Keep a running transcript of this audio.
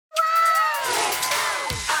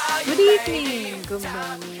evening, good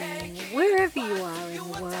morning, wherever you are in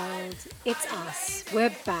the world, it's us. We're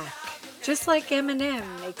back. Just like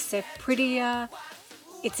Eminem, except prettier.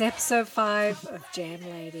 It's episode 5 of Jam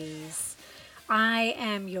Ladies. I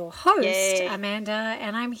am your host, Yay. Amanda,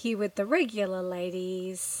 and I'm here with the regular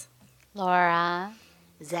ladies. Laura.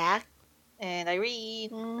 Zach. And Irene.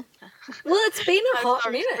 Well, it's been a hot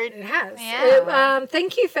sorry, minute. Spring. It has. Yeah.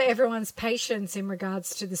 Thank you for everyone's patience in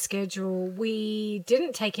regards to the schedule. We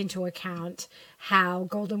didn't take into account how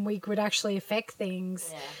Golden Week would actually affect things.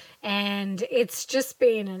 Yeah. And it's just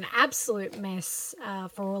been an absolute mess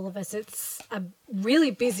for all of us. It's a really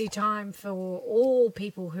busy time for all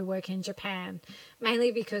people who work in Japan,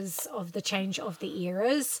 mainly because of the change of the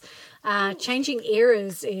eras. Changing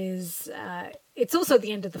eras is... it's also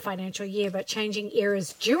the end of the financial year, but changing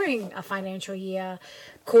eras during a financial year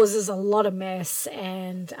causes a lot of mess,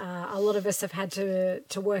 and a lot of us have had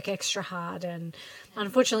to work extra hard, and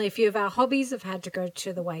unfortunately a few of our hobbies have had to go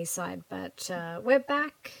to the wayside, but we're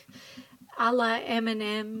back a la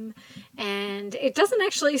Eminem, and it doesn't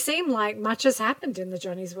actually seem like much has happened in the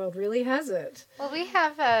Johnny's world, really, has it? Well, we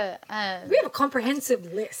have a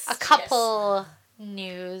comprehensive list. a couple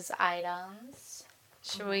news items.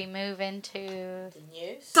 Should we move into The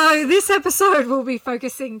news. So this episode will be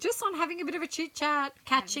focusing just on having a bit of a chit-chat,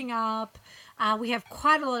 catching up. We have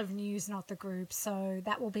quite a lot of news, not the group, so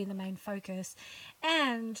that will be the main focus.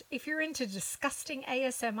 And if you're into disgusting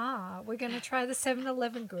ASMR, we're going to try the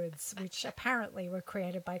 7-Eleven goods, which apparently were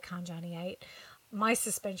created by Kanjani 8. My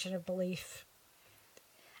suspension of belief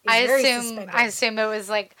is very suspended. I assume it was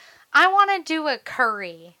like, I want to do a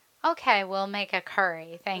curry. Okay, we'll make a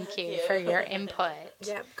curry. Thank you for your input.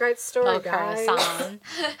 Yep, great story, guys. Okura-san.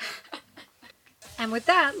 And with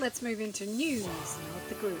that, let's move into news, not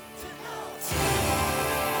the group.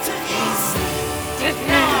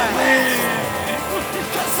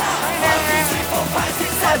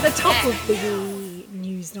 At the top of the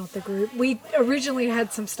news, not the group, we originally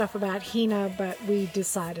had some stuff about Hina, but we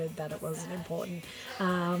decided that it wasn't important.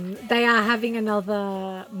 They are having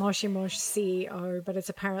another Moshi Mosh CEO, but it's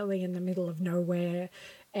apparently in the middle of nowhere,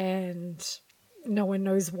 and no one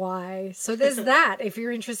knows why. So there's that, if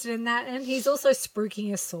you're interested in that. And he's also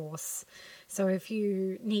spruiking a sauce. So if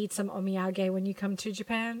you need some omiyage when you come to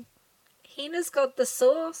Japan, Hina's got the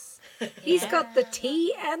sauce. He's got the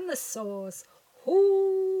tea and the sauce.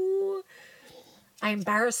 Ooh. I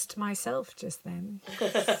embarrassed myself just then.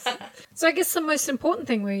 So I guess the most important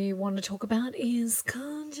thing we want to talk about is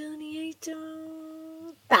Kanjani 8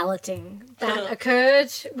 balloting. That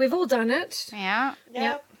occurred. We've all done it. Yeah.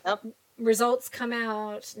 Yep. Results come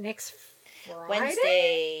out next Friday?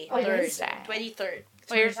 Wednesday. Oh, Wednesday. 23rd.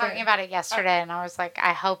 We were talking about it yesterday, and I was like,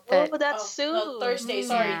 I hope that... Oh, that's soon. No, Thursday.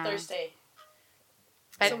 Sorry, Yeah. Thursday.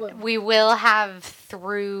 But we will have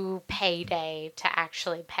through payday to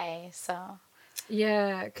actually pay, so...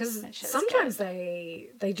 Yeah, because Which is sometimes they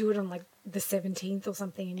do it on like the 17th or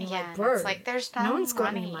something, and you're Yeah, like, bro, it's like, there's no, no one's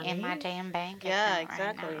got money, any money in my damn bank Yeah, account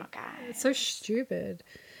exactly. right now, guys. it's so stupid.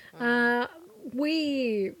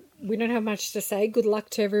 We don't have much to say. Good luck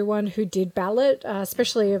to everyone who did ballot,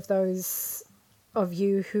 especially of those of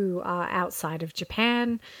you who are outside of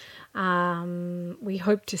Japan. We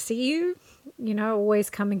hope to see you. You know, always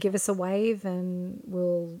come and give us a wave, and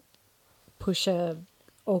we'll push a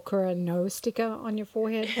Okura no sticker on your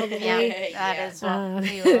forehead, probably. That is what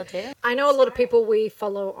we will do. I know a lot of people we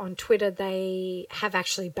follow on Twitter, they have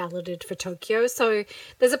actually balloted for Tokyo. So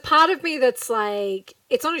there's a part of me that's like,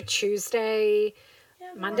 it's on a Tuesday,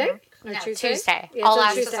 Monday? No, Tuesday. Yeah, All it's on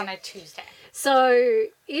out is Tuesday. on a Tuesday. So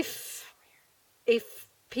if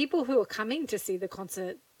people who are coming to see the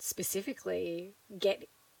concert specifically get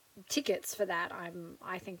tickets for that,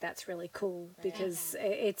 I think that's really cool, because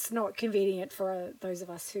it's not convenient for those of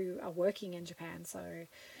us who are working in Japan. So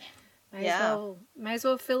may as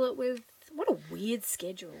well fill it with, what a weird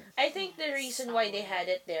schedule. I think the reason why they had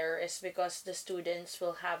it there is because the students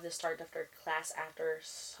will have the start of their class after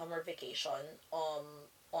summer vacation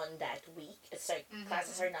on that week. It's like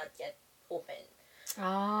classes are not yet open.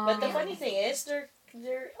 Oh. But the funny thing is their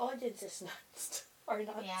audiences are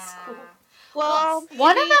not Yeah. school. Well,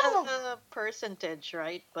 One maybe of them- as a percentage,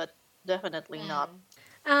 right? But definitely not.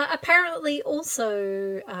 Apparently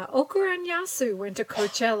also Okura and Yasu went to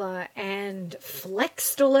Coachella and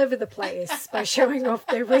flexed all over the place by showing off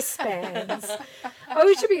their wristbands.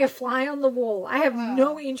 Oh, to be a fly on the wall. I have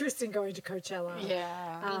no interest in going to Coachella.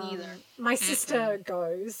 Yeah. Me neither. My sister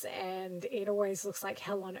goes, and it always looks like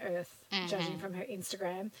hell on earth, judging from her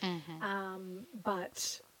Instagram.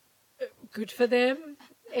 But good for them.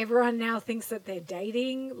 Everyone now thinks that they're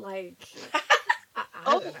dating. Like, I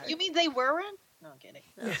Oh, don't know. you mean they weren't? Okay.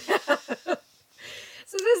 kidding.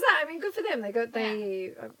 So there's that. I mean, good for them.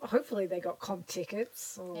 They hopefully they got comp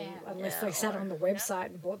tickets, or unless they sat on the website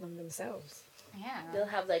and bought them themselves. Yeah. They'll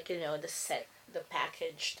have like the set, the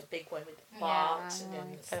package, the big one with the box, and then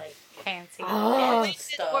it's the like fancy. Oh. Wait,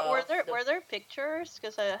 stuff. were there pictures?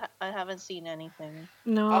 Because I haven't seen anything.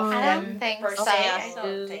 No, Of I don't them think per so. se, Okay, I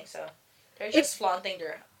don't think so. They're just flaunting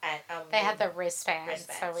their. They had the wristbands,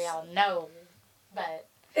 so we all know. But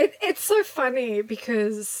it's so funny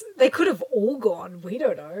because they could have all gone. We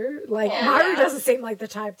don't know. Like Yeah. Maru doesn't seem like the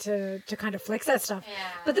type to kind of flex that stuff. Yeah.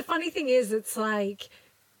 But the funny thing is, it's like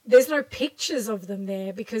there's no pictures of them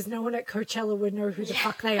there because no one at Coachella would know who the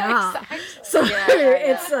fuck they are. Exactly. So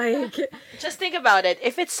it's like, Just think about it.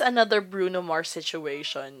 If it's another Bruno Mars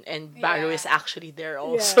situation and Baru is actually there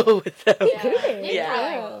also with them.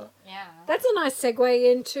 yeah. Yeah. That's a nice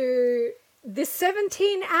segue into the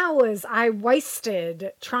 17 hours I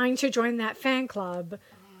wasted trying to join that fan club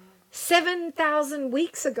 7,000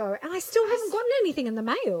 weeks ago, and I still haven't gotten anything in the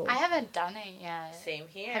mail. I haven't done it yet. Same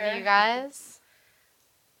here. Have you guys?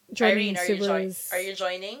 Joining Irene, Subaru's. are you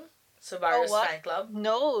joining Subaru's what? fan club?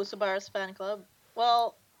 No, Subaru's fan club.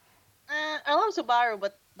 Well, I love Subaru,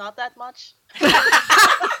 but not that much.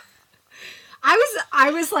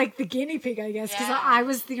 I was like the guinea pig, I guess, because Yeah. I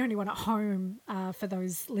was the only one at home. For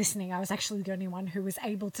those listening, I was actually the only one who was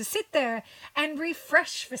able to sit there and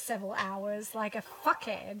refresh for several hours like a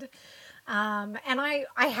fuckhead. And I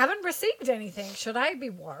haven't received anything. Should I be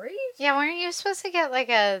worried? Yeah, weren't you supposed to get like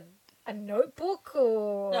a... A notebook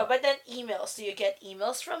or... No, but then emails. Do you get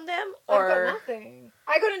emails from them? I've got Or nothing.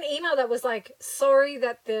 I got an email that was like, sorry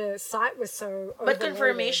that the site was so but overloaded.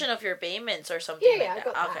 confirmation of your payments or something Yeah, like I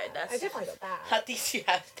got that. that. Okay, that's I definitely got that. At least you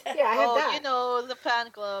have that. Yeah, I had Oh, that. you know, the fan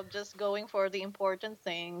club just going for the important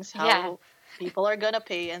things. How Yeah. people are gonna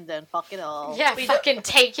pay and then fuck it all. Yeah, We fucking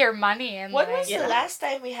take your money and What like... was the last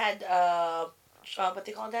time we had what do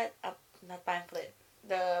you call that? Not pamphlet.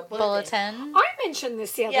 The bulletin. bulletin? I mentioned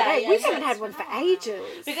this the other Yeah, day. yeah, We yeah. haven't had one for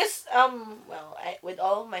ages. Because well, with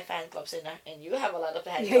all my fan clubs and you have a lot of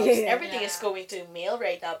fan Yeah, clubs, yeah, yeah. everything is going to mail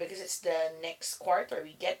right now because it's the next quarter.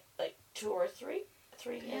 We get like 2 or 3.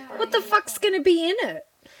 Yeah. What the fuck's going to be in it?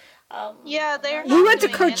 Yeah, they're We not went to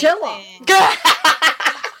doing Coachella. anything.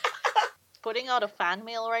 Putting out a fan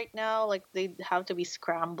mail right now, like they have to be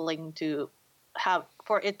scrambling to have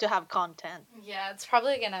content. Yeah, it's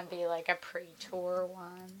probably gonna be like a pre-tour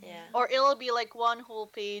one. Yeah, Or it'll be like one whole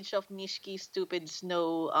page of Nishki's stupid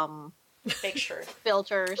snow picture.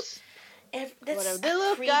 filters. And that's Whatever. They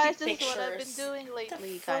look, creepy guys, this is what I've been pictures. doing The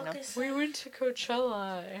lately, fuck kind of. is We went to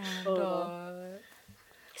Coachella and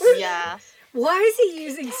Yeah. Why is he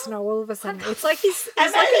using snow all of a sudden? It's like he's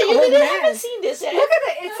Amanda, like an you old haven't man. seen this yet. Look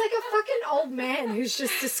at it. It's like a fucking old man who's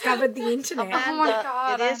just discovered the internet. Oh my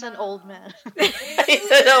God, It I is an old man.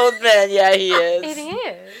 He's an old man. Yeah, he is. It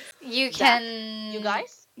is. You can. You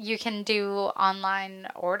guys? You can do online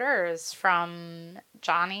orders from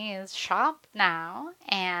Johnny's shop now,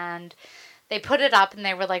 and they put it up and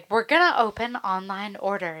they were like, "We're gonna open online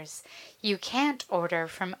orders. You can't order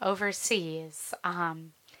from overseas."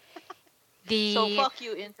 So fuck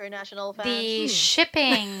you, international fans. The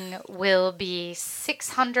shipping will be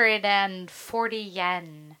 640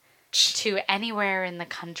 yen to anywhere in the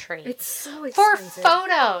country It's so for expensive.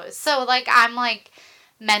 photos. So like I'm like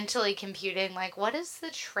mentally computing like what is the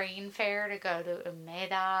train fare to go to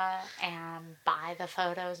Umeda and buy the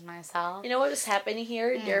photos myself. You know what is happening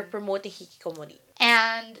here? They're promoting hikikomori.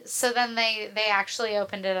 And so then they actually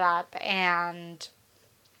opened it up, and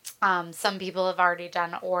some people have already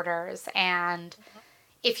done orders. And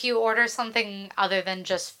if you order something other than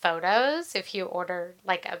just photos, if you order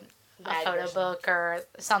like a Bag photo or book or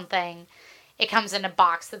something, it comes in a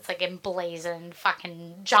box that's like emblazoned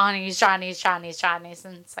fucking Johnny's, and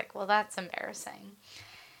it's like, well, that's embarrassing.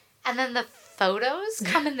 And then the photos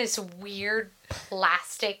come in this weird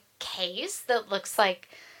plastic case that looks like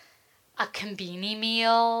a kombini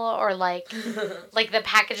meal, or like the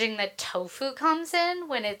packaging that tofu comes in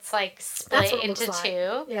when it's like split That's what it into looks like.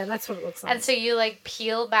 two. Yeah, that's what it looks like. And so you like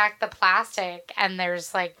peel back the plastic and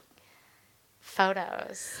there's like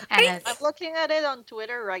photos. And I'm it's looking at it on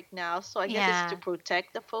Twitter right now, so I guess Yeah. it's to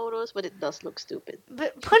protect the photos, but it does look stupid.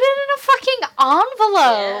 but put it in a fucking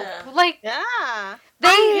envelope. Yeah. Like Yeah. they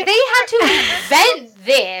had to invent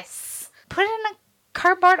this. Put it in a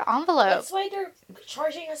cardboard envelope. That's why they're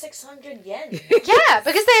charging us 600 yen. Yeah,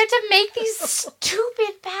 because they had to make these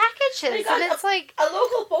stupid packages, God, and it's like, A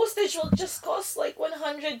local postage will just cost like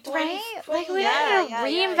 120. right? Like we Yeah, had to yeah,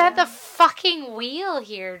 reinvent the fucking wheel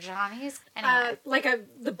here, Johnny's. Anyway,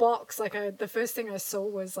 the box, the first thing I saw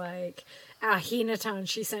was like Hinata,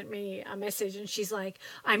 she sent me a message and she's like,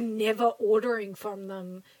 I'm never ordering from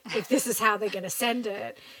them if this is how they're going to send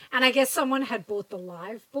it. And I guess someone had bought the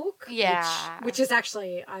live book. Yeah. Which is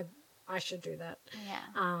actually, I should do that.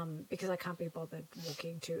 Yeah. Because I can't be bothered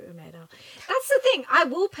walking to Umeda. That's the thing. I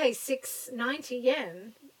will pay 690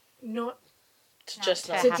 yen, not Just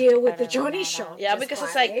to not. to have deal to with go the to Johnny Umeda. shop. Yeah, just because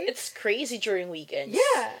it's quietly. like it's crazy during weekends.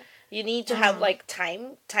 Yeah. You need to have like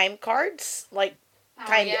time cards, like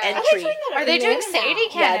time yeah. entry. Are they doing Sadie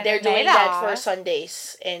Ken? Yeah, in they're doing that Umeda? for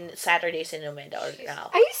Sundays and Saturdays in Umeda now.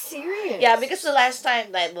 Are you serious? Yeah, because the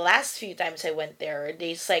last few times I went there,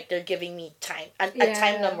 they're giving me a Yeah.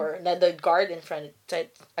 time number, the guard in front,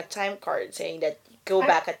 a time card saying that go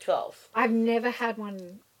back at 12. I've never had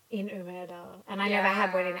one in Umeda, and I never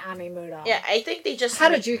had one in Amimura. Yeah, I think they just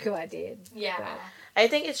Harajuku I did. Yeah. but- I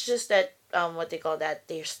think it's just that what they call that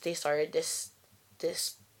they started this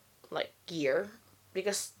like year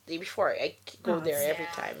because before I go there every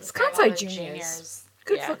time. It's All Kansai the juniors.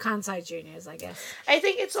 Good Yeah. for Kansai juniors, I guess. I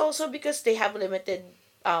think it's also because they have limited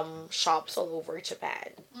shops all over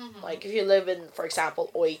Japan. Like if you live in, for example,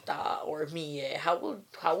 Oita or Mie, how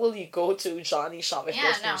will you go to Johnny's shop if Yeah,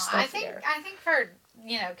 there's no, no stuff I think there? I think for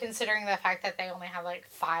considering the fact that they only have like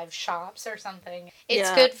 5 shops or something, it's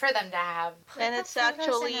Yeah. good for them to have. And put it's the photos in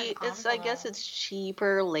actually, an it's I guess envelope. it's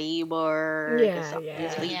cheaper labor. Yeah, 'cause yeah.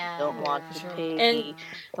 obviously Yeah, you don't want to sure. pay. And-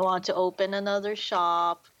 You want to open another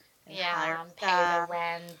shop. and hire Yeah, pay the staff.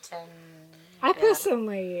 rent and. I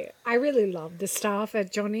personally, I really love the staff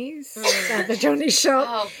at Johnny's, at the Johnny's shop.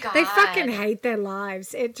 Oh God! They fucking hate their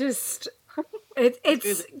lives. It just,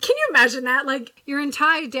 it's, can you imagine that? Like, your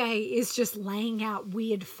entire day is just laying out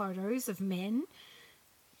weird photos of men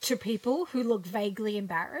to people who look vaguely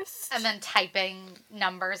embarrassed. And then typing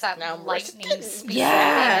numbers at Numbers. lightning speed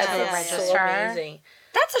Yeah, into the that's so register. amazing.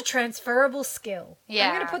 That's a transferable skill. I'm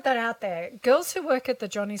Yeah. going to put that out there. Girls who work at the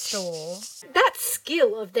Johnny store, that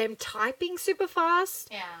skill of them typing super fast,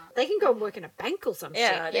 Yeah. they can go and work in a bank or some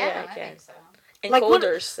Yeah, shit. Yeah, I can. think so. Like one-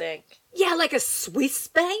 Encoders thing. Yeah, like a Swiss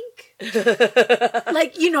bank.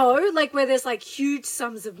 Like, like where there's like huge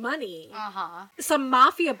sums of money. Uh-huh. Some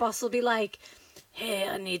mafia boss will be like, "Hey,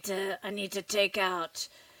 I need to take out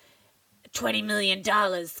 $20 million.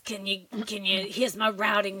 Can you, here's my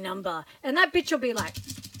routing number." And that bitch will be like,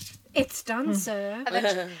 "It's done, sir." And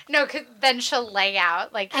then no, 'cause then she'll lay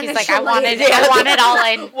out like And he's then like, she'll I want lay it, it I out. want it all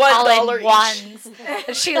in $1 each. ones.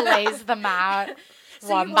 And she lays them out So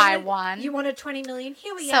one you by wanted- one. You wanted 20 million?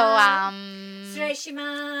 Here we So are.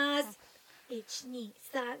 Sureishimasu.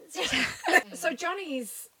 So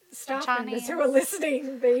Johnny's staff members who are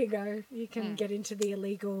listening, there you go. You can get into the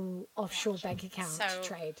illegal offshore bank account So-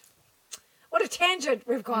 trade. What a tangent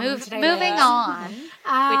we've gone on today. moving guys. on.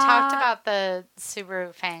 We talked about the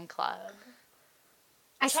Subaru fan club.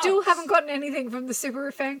 I still haven't gotten anything from the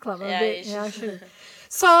Subaru fan club. Yeah, you I should.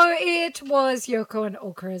 So it was Yoko and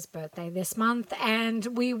Okura's birthday this month,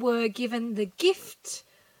 and we were given the gift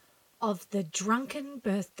of the drunken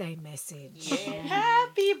birthday message.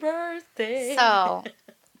 Happy birthday. So,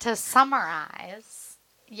 to summarize,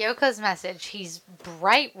 Yoko's message, he's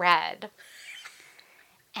bright red.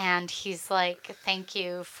 And he's like, thank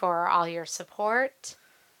you for all your support.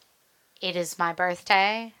 It is my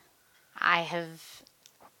birthday. I have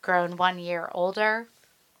grown 1 year older.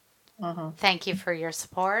 Thank you for your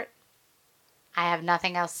support. I have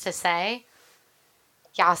nothing else to say.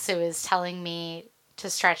 Yasu is telling me to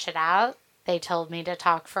stretch it out. They told me to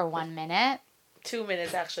talk for 1 minute. 2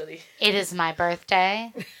 minutes actually. It is my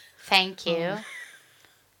birthday. Thank you.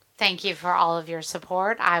 Thank you for all of your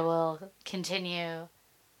support. I will continue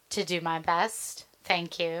to do my best.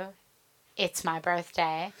 Thank you. It's my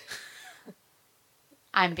birthday.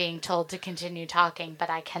 I'm being told to continue talking, but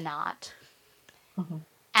I cannot.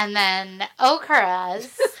 And then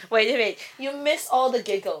Okura's. Wait a minute. You missed all the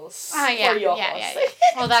giggles Oh yeah, for yeah, Yoko's. yeah, yeah.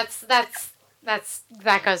 Well,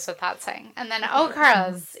 that goes without saying. And then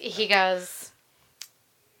Okura's, he goes,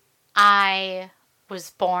 I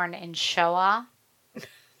was born in Showa,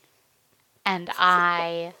 and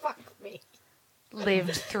I Fuck me.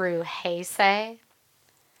 lived through Heisei,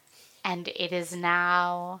 and it is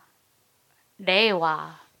now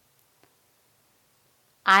Reiwa.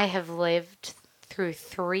 I have lived through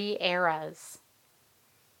 3 eras.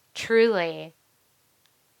 Truly,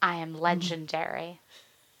 I am legendary.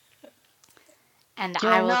 And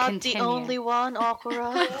You're I will not continue. the only one,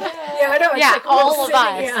 Okura. Yeah, I know. it's Yeah, like we're all of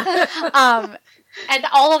sitting us. here. And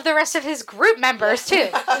all of the rest of his group members too.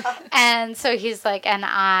 And so he's like, and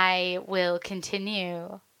I will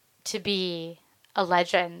continue to be a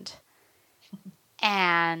legend.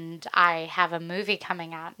 And I have a movie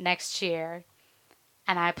coming out next year,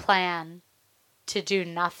 and I plan to do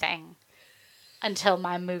nothing until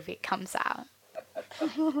my movie comes out.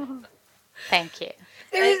 Thank you.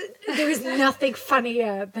 There is nothing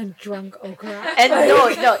funnier than drunk okra. And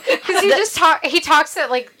no, Because he talks at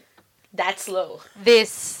like that's low.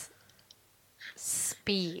 this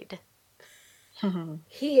speed.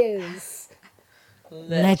 He is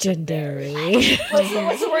legendary.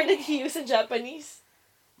 What's the word that he used in Japanese?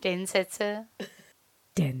 Densetsu.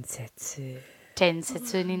 Densetsu.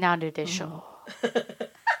 Densetsu ni naru desho. Did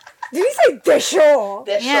he say desho?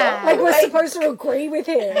 Desho. Yeah. Like we're supposed to agree with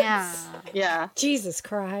him. Yeah. Yeah. Jesus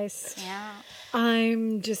Christ. Yeah.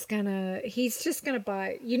 He's just gonna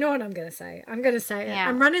buy, you know what I'm gonna say? I'm gonna say it. Yeah.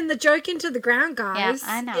 I'm running the joke into the ground, Yeah, guys.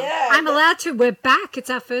 I know. Yeah. I'm allowed to. We're back. It's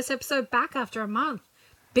our first episode back after a month.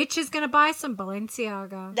 Bitch is gonna buy some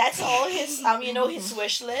Balenciaga. That's all his his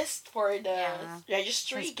wish list for the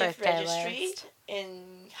registry, His gift birthday registry list.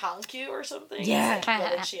 in Hankyu or something. Yeah. It's like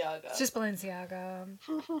Balenciaga. It's just Balenciaga.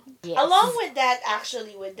 Yes. Along with that,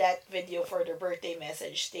 actually, with that video for the birthday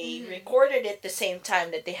message, they recorded it the same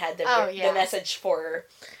time that they had the the message for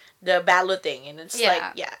the balloting, and it's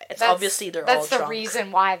it's obviously they're all drunk. That's the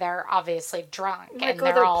reason why they're obviously drunk my and God,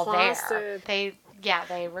 they're they're all there. plastered. They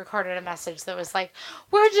recorded a message that was like,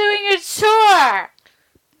 "We're doing a tour."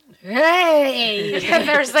 Hey! And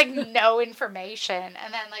there's like no information,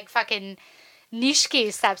 and then like fucking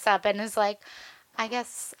Nishiki steps up and is like, "I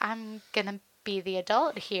guess I'm gonna be the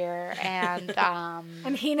adult here," and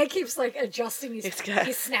And Hina keeps like adjusting his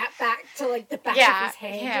snapback to like the back yeah, of his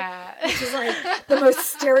head. yeah. Which is like the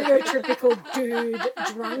most stereotypical dude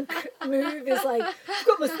drunk move is like, I've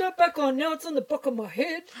got my snapback on, now it's on the back of my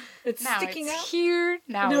head. It's Now sticking it's out. here.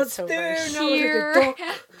 Now Now it's it's over there, now here. it's like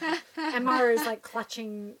a duck. And Mara is like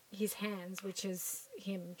clutching his hands, which is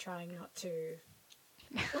him trying not to.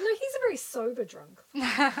 Well, no, he's a very sober drunk.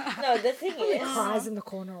 No, the thing He is, cries in the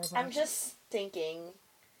corner or something. I'm just thinking,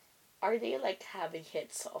 are they like having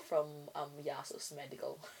hits from Yasu's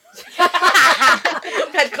medical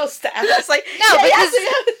staff? It's like No, because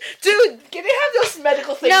dude, can they have those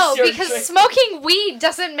medical things? no, you're because drinking? smoking weed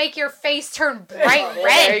doesn't make your face turn bright there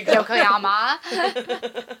red, you go. Yokoyama.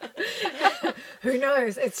 Who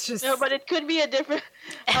knows? It's just. No, but it could be a different.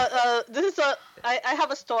 This is I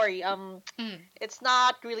have a story. It's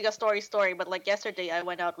not really a story, but like yesterday, I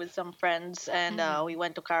went out with some friends and we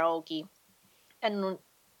went to karaoke, and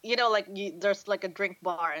like there's like a drink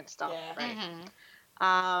bar and stuff, Yeah. right?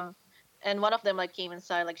 And one of them like came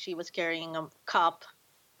inside, like she was carrying a cup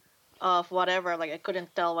of whatever, like I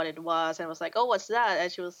couldn't tell what it was, and I was like, "Oh, what's that?"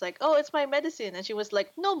 And she was like, "Oh, it's my medicine," and she was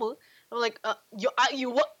like, "Nomu." I'm like, you're asking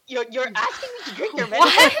me to drink your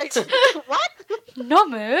medicine? What?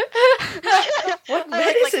 Nomu? What Like,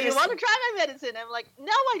 medicine do you is- want to try my medicine? I'm like,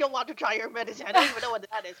 no, I don't want to try your medicine. I don't even know what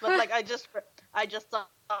that is. But like, I just thought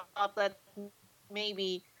that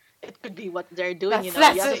maybe it could be what they're doing.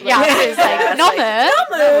 That's Yes, it. Yeah, Yeah, it's like, it's Nomu?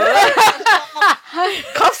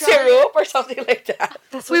 cough syrup or something like that.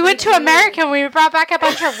 That's We what went they to do. America and we brought back a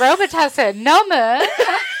bunch of Robitussin. Nomu?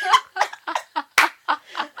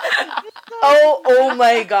 Oh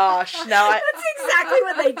my gosh! Now I. That's exactly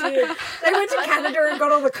what they did. They went to Canada and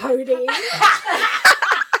got all the codeine.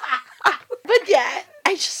 But yeah,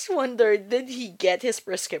 I just wondered, did he get his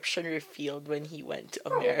prescription refilled when he went to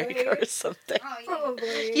America Probably. or something?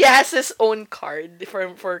 Probably. He has his own card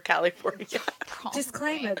for California.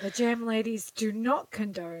 Disclaimer: the Jam Ladies do not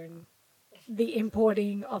condone the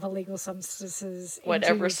importing of illegal substances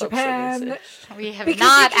Whatever into Japan. substance. We have Because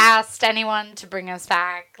not you can- asked anyone to bring us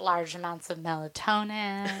back large amounts of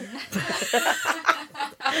melatonin.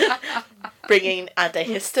 Bringing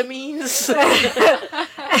antihistamines.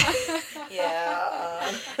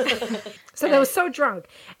 Yeah. So they were so drunk.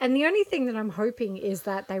 And the only thing that I'm hoping is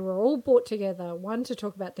that they were all brought together, one, to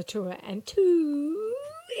talk about the tour, and two,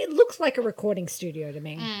 it looks like a recording studio to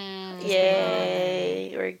me.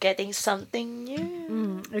 Yay! We're getting something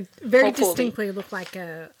new. It very Hopefully. distinctly looked like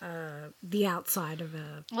the outside of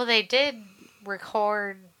a... Well, they did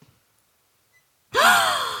record.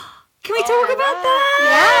 Can we talk about that?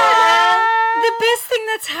 Yeah! The best thing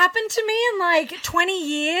that's happened to me in like 20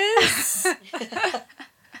 years.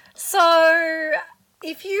 So,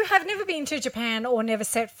 if you have never been to Japan or never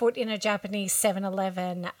set foot in a Japanese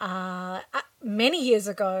 7-Eleven, many years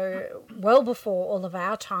ago, well before all of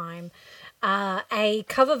our time, a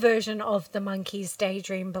cover version of the Monkees'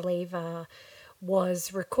 Daydream Believer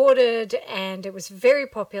was recorded and it was very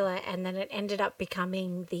popular, and then it ended up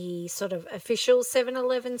becoming the sort of official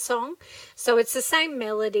 7-Eleven song. So it's the same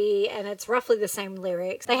melody and it's roughly the same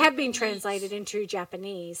lyrics. They have been translated into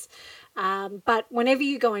Japanese, but whenever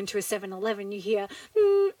you go into a 7-Eleven you hear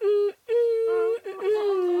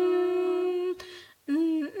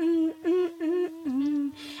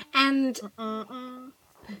And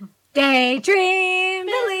Daydream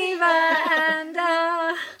Believer and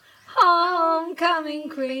a Homecoming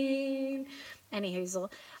Queen. Any hoozle.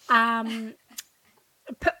 On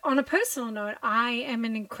a personal note, I am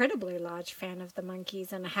an incredibly large fan of the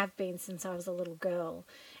Monkees and have been since I was a little girl.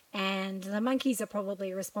 And the Monkees are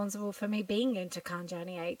probably responsible for me being into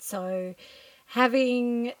Kanjani 8. So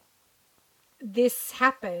having this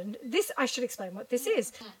happen, I should explain what this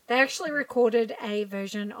is. They actually recorded a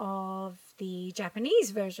version of the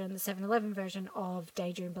Japanese version, the 7-Eleven version of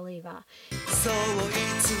Daydream Believer. そうい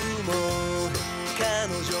つも彼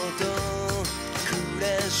女と暮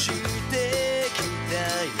らしてきた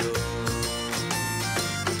よ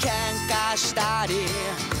喧嘩したり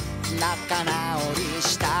仲直り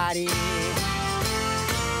したりずっ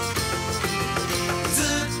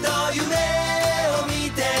と夢を見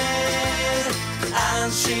て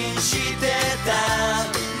安心してた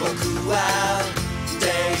僕は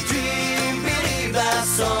Daydream Believer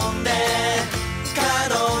そんで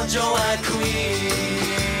彼女は Queen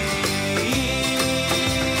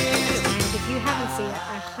If you haven't seen it,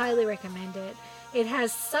 I highly recommend it. It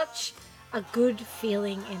has such a good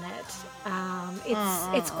feeling in it.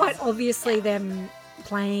 It's quite obviously them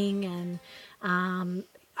playing, and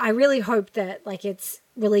I really hope that like it's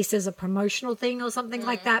released as a promotional thing or something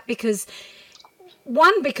like that, because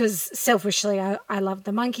selfishly I love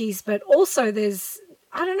the Monkees, but also there's,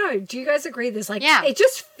 I don't know, do you guys agree? There's like, it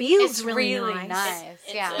just feels It's really nice.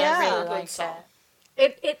 It's Yeah, a I really really good liked song.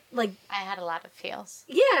 it. It like, I had a lot of feels.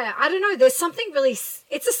 yeah, I don't know. There's something really,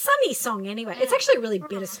 it's a sunny song anyway. It's actually a really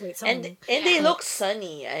bittersweet song. And they look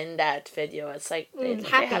sunny in that video. It's like they're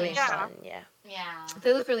happy. having Yeah. fun. Yeah. Yeah.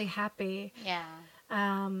 They look really happy. Yeah.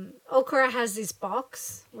 Okura has this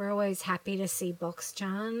box. We're always happy to see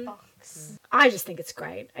Box-chan. I just think it's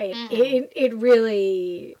great. It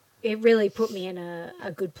really put me in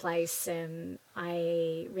a good place, and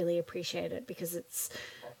I really appreciate it because it's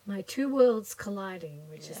my two worlds colliding,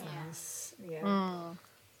 which is nice. Yeah.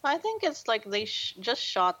 I think it's like they just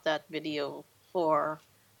shot that video for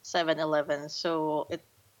 7-Eleven, so it's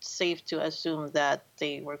safe to assume that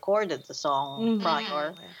they recorded the song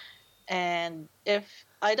prior. And if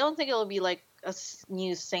I don't think it'll be like a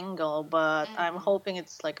new single, but I'm hoping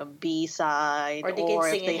it's like a B-side, Or they can or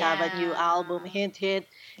if sing they it. have a new album. Hint. Hey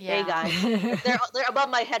Yeah. guys, they're above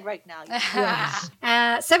my head right now. Yeah.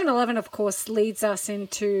 7-Eleven, of course, leads us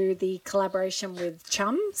into the collaboration with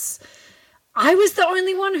Chums. I was the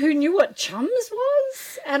only one who knew what Chums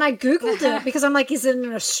was, and I Googled it because I'm like, is it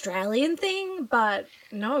an Australian thing? But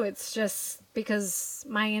no, it's just because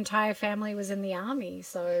my entire family was in the army,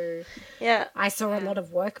 so Yeah. I saw a lot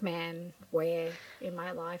of workman wear in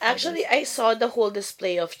my life. Actually, I saw the whole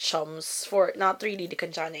display of Chums for not really the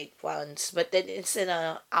Kanjani ones, but then it's in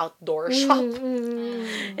a outdoor shop,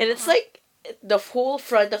 and it's like the whole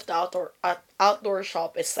front of the outdoor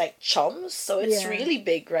shop is like Chums, so it's Yeah. really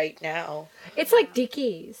big right now. It's like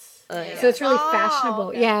Dickies. So it's really fashionable.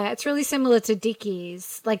 okay. Yeah, it's really similar to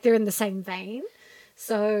Dickies. Like they're in the same vein.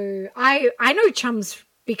 So I know Chums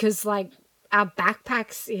because like our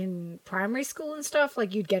backpacks in primary school and stuff,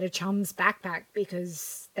 like you'd get a Chums backpack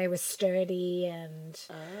because they were sturdy and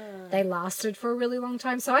they lasted for a really long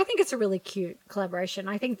time. So I think it's a really cute collaboration.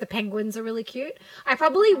 I think the penguins are really cute. I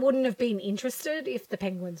probably wouldn't have been interested if the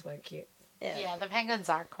penguins weren't cute. Yeah, the penguins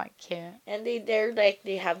are quite cute. And they're like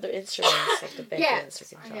they have the instruments like the penguins or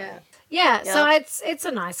Kanjani. Yeah, so it's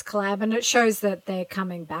a nice collab, and it shows that they're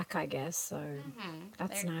coming back, I guess. So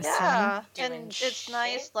that's nice. Yeah, Doing and it's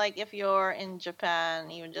nice, shit. like, if you're in Japan,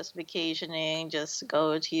 even just vacationing, just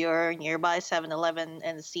go to your nearby 7-Eleven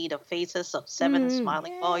and see the faces of 7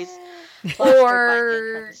 smiling boys.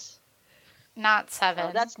 Or not 7.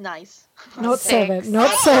 Oh, that's nice. Not Six. 7, not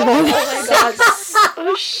 7. Oh my god!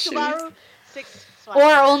 Oh shoot! Subaru, 6 smiling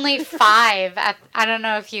Or only 5. I don't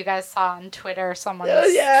know if you guys saw on Twitter someone's Oh,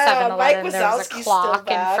 yeah, 7-Eleven. Mike There was a Wazowski's clock still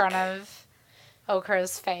back. in front of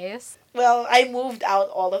Okura's face. Well, I moved out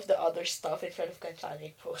all of the other stuff in front of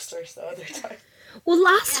Kanjani posters the other time. Well,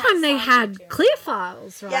 last time they I saw had you. clear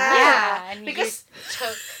files, right? Yeah. Yeah, and because- you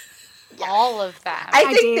took all of them.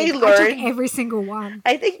 I think they I took learned. every single one.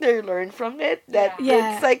 I think they learned from it that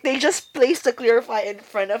Yeah. it's like they just placed the Clarify in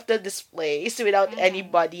front of the displays without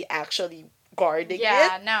anybody actually guarding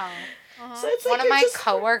yeah, it. no. So it's like One of you're my just-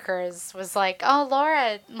 coworkers was like, "Oh,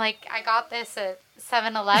 Laura, like I got this at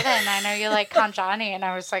 7-Eleven. I know you like Kanjani." And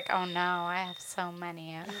I was like, "Oh no, I have so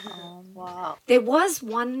many at home." Wow. There was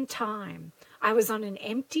one time I was on an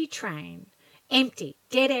empty train,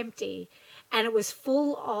 dead empty, and it was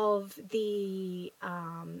full of the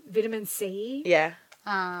vitamin C Yeah.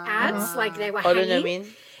 ads. Like they were Oh, no, I hanging.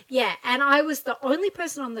 mean, Yeah, and I was the only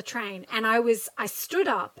person on the train, and I stood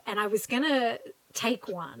up and I was gonna take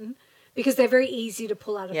one because they're very easy to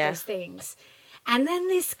pull out of Yeah. those things. And then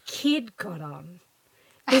this kid got on.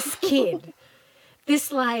 This kid.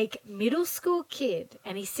 This like middle school kid,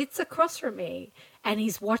 and he sits across from me and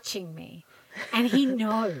he's watching me. And he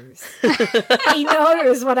knows. He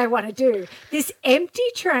knows what I want to do. This empty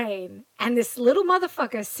train and this little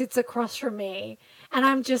motherfucker sits across from me, and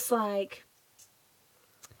I'm just like,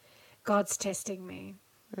 God's testing me.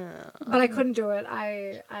 But I couldn't do it.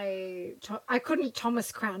 I couldn't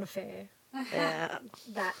Thomas Crown Affair Yeah.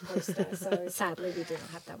 that poster, so sadly we didn't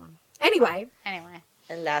have that one. Anyway,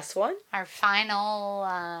 And last one. our final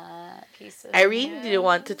piece of Irene, news. do you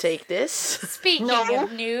want to take this? Speaking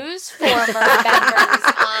of news, former members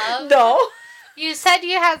of... No. You said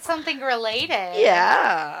you had something related.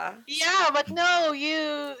 Yeah. Yeah, but no,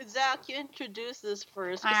 Zach, you introduced this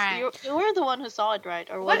first. 'Cause Alright. You were the one who saw it, right?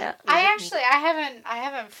 Or What? was it I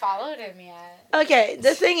haven't followed him yet. Okay,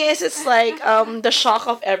 the thing is, it's like the shock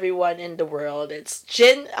of everyone in the world. It's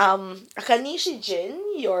Jin, Kanishi Jin,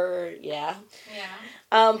 Yeah.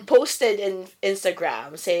 posted in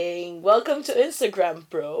Instagram saying, "Welcome to Instagram,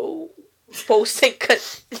 bro." Posting,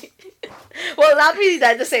 well, not really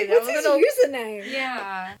that the same. what's his username?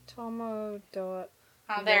 Yeah. Tomo dot.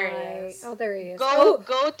 Oh, there he is. Oh, there he is. Go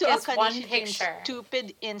to It's Akanishi one Jin's picture.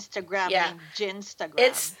 stupid Instagram Yeah. named Jinstagram.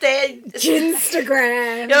 It's the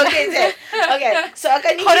Instagram. okay. So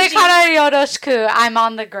Kanishi Jin, Korekara yoroshiku. I'm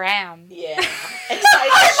on the gram. yeah, I'm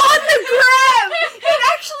on the gram. It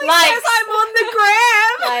actually Liked. says I'm on the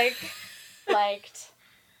gram. Liked.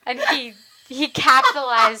 And he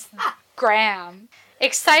capitalized gram.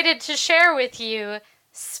 Excited to share with you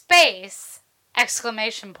space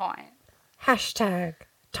exclamation point. Hashtag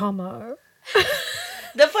Tomo.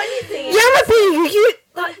 The funny thing is,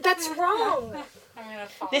 Yamapi, that's wrong. I'm gonna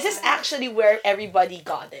follow this is him. actually where everybody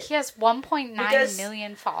got it. He has 1.9 Because-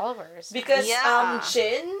 million followers. Because Yeah.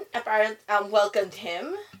 Jin apparently welcomed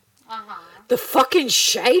him. The fucking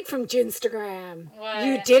shade from Jinstagram. What?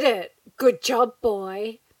 You did it. Good job,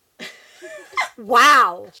 boy.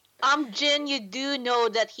 Wow. Jin, you do know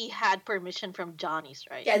that he had permission from Johnny's,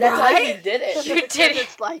 right? Yeah, that's why he Right? did it. You Because did it.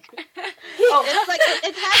 It's like Oh, it's like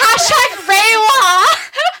it has Hashtag Reiwa!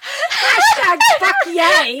 Hashtag fuck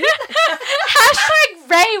yay. Hashtag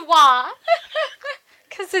Reiwa!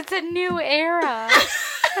 Because it's a new era.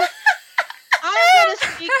 I'm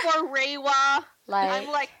gonna speak for Reiwa.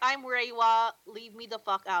 Like, I'm Reiwa. Leave me the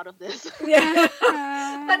fuck out of this. Yeah.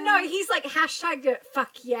 But no, he's like hashtag it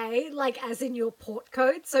fuck yay, like as in your port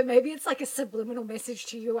code. So maybe it's like a subliminal message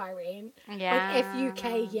to you, Irene. yeah. Like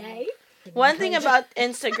FUK yay. one thing about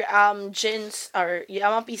Instagram, Jin's or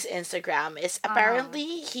Yamapi's Instagram is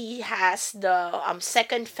apparently he has the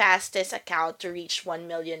second fastest account to reach 1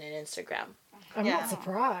 million in Instagram I'm Yeah. not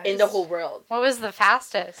surprised. in the whole world. What was the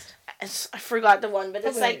fastest? I forgot the one, but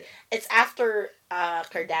it's Probably. like it's after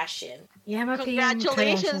Kardashian. Yamapi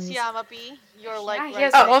Congratulations, and Yamapi. You're like Yeah, he right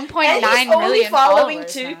has there. 1.9 And he's only million following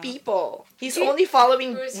followers two now. people. He's only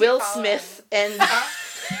following Who is he Will following? Smith and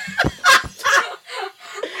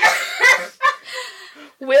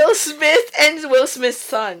Will Smith and Will Smith's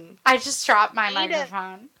son. I just dropped my Eat it.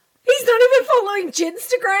 microphone. He's not even following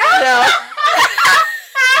Jinstagram. No.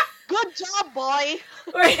 Good job, boy.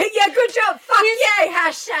 Yeah, good job. Fuck yay,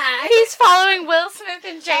 hashtag. He's following Will Smith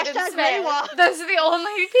and Jaden Hashtag Smith. Reiwa. Those are the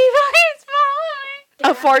only people he's following.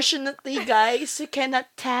 Unfortunately, guys, you cannot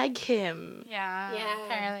tag him. Yeah. Yeah.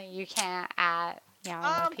 Apparently you can't at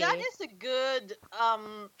Yamapi. That is a good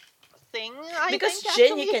thing. Because think, Jin,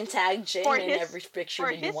 actually, you can tag Jin for in his- every picture for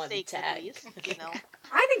that you his want to sake, at tag. least, you know.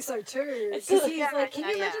 I think so too. It's Because like- he's Yeah, like, can you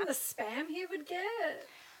yeah, imagine yeah. the spam he would get?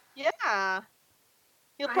 Yeah.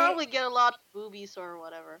 He'll probably get a lot of boobies or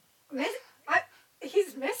whatever.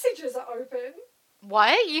 His messages are open.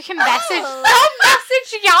 What? You can message. Oh. Don't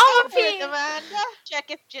message Wait, Yamapi. Amanda,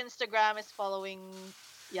 check if Jinstagram is following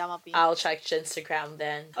Yamapi. I'll check Instagram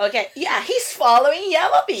then. Okay, yeah, he's following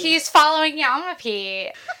Yamapi. He's following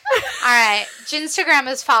Yamapi. Alright. Jinstagram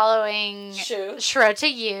is following Shu.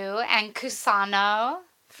 Shirota Yu and Kusano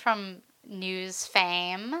from news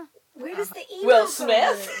fame. Where does the email Will go?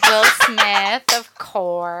 Smith? Will Smith, of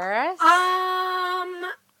course.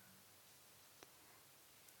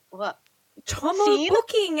 What?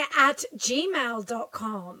 Tomobooking at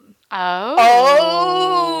gmail.com. Oh.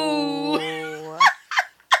 Oh.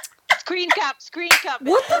 Screen cap.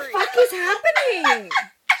 What the hurry. fuck is happening?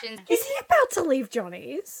 Jin- Is he about to leave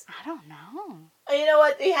Johnny's? I don't know. You know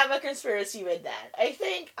what? We have a conspiracy with that. I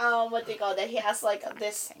think what they call that, he has like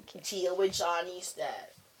this Thank you. deal with Johnny's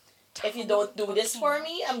that if you don't do this for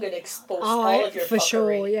me, I'm gonna expose Oh, all of your for sure,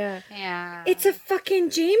 fuckery. yeah. Yeah. It's a fucking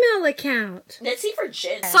Gmail account. Let's see for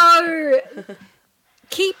Jin. So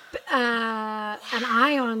keep an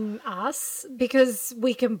eye on us because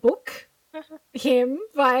we can book him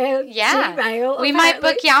via Yeah. Gmail. We might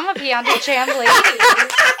book apparently. Yamapi on the Jam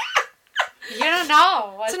Ladies. You don't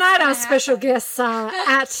know. what's Tonight gonna our special happen. guests are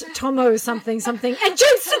at Tomo something something and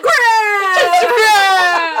Instagram!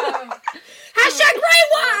 Hashtag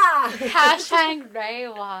Reiwa! Hashtag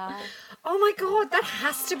Reiwa. Oh my god, that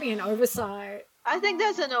has to be an oversight. I think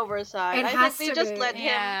that's an oversight. It I has think to they just be. let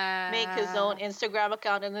Yeah. him make his own Instagram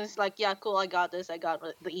account, and then it's like, yeah, cool, I got this. I got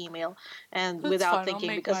the email, and without fine, I'll thinking,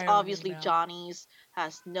 make because my own obviously email. Johnny's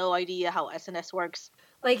has no idea how SNS works.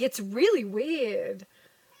 Like, it's really weird.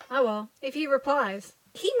 Oh well, if he replies,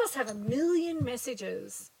 he must have 1 million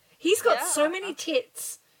messages. He's got so Yeah. many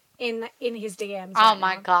tits in his DMs. Oh right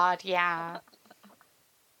my now. god, yeah.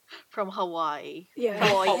 From Hawaii. Yeah,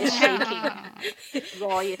 Roy is shaking.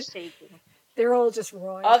 Roy is shaking. they're all just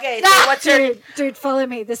Roy. Okay, so what's your... Dude, follow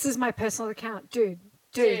me. This is my personal account. Dude.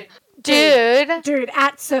 Dude. Dude,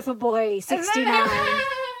 at Surferboy69.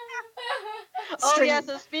 Oh String- yeah,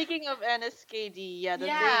 so speaking of NSKD, the thing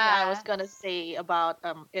Yeah. I was gonna say about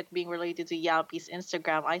it being related to Yampi's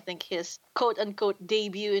Instagram, I think his quote unquote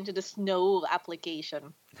debut into the snow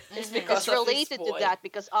application It's is because of this related to boy. that,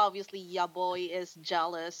 because obviously Yaboy is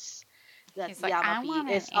jealous that He's like, "I want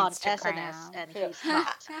Yamapi an is on Instagram." SNS and he's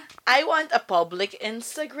not. I want a public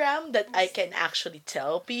Instagram that I can actually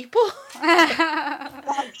tell people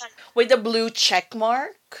with a blue check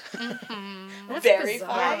mark. That's Very bizarre.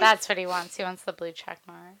 fine. Yeah, that's what he wants. He wants the blue check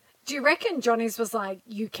mark. Do you reckon Johnny's was like,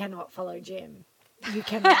 you cannot follow Jim? You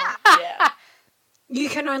cannot. Yeah. You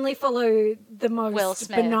can only follow the Will most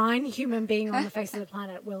Smith. benign human being on the face of the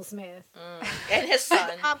planet, Will Smith. And his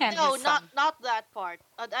son. And No, his son. not that part.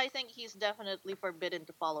 I think he's definitely forbidden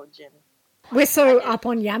to follow Jin. We're so up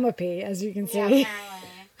on Yamapi, as you can see.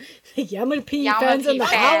 Yamapi fans in the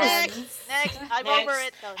Yamapi house. fans. Next, I'm Next. over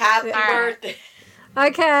it. No, Happy Alright. birthday.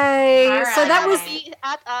 Okay, All so that right. was Yamapi,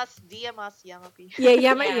 at us, DM us, Yamapi.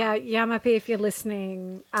 yeah, Yamapi. If you're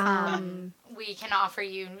listening, We can offer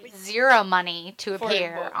you zero money to For a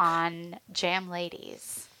appear book. on Jam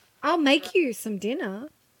Ladies. I'll make you some dinner.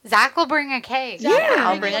 Zach will bring a cake. Yeah.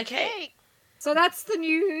 I'll bring a cake. So that's the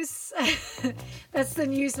news. That's the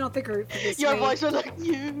news, not the group for this Your week. voice was like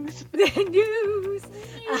news. The news.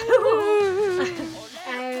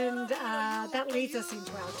 And that leads us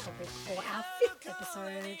into our topic for our 5th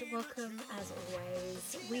episode. Welcome, as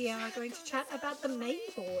always. We are going to chat about the May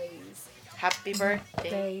Boys. Happy birthday.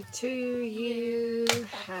 Day to you.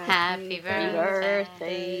 Happy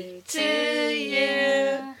birthday to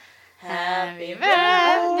you. Happy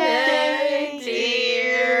birthday,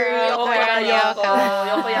 dear Yoko Yoko.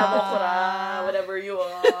 Yoko Yamokura, whatever you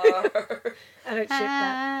are. I don't ship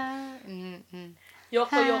that. Yoko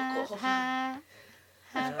Yoko.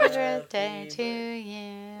 Happy birthday to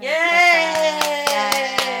you.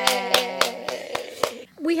 Yay!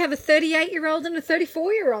 We have a 38-year-old and a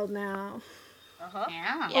 34-year-old now. Uh-huh.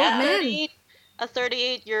 Yeah. Yeah. Man. A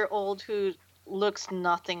 38-year-old who looks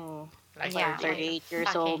nothing like Yeah. 38 years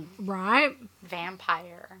Fucking old. Right?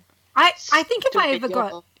 Vampire. I think if I Stupid ever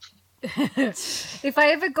got Yoko. if I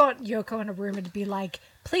ever got Yoko in a room, it'd be like,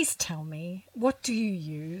 please tell me, what do you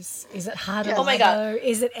use? Is it Harder? Oh my God.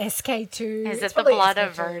 Is it SK2? Is It's it the probably blood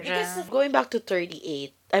of SK2. virgin? Because going back to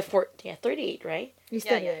 38, 38, right? You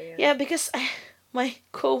said Yeah, yeah. Yeah, because my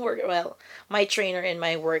coworker, well, my trainer in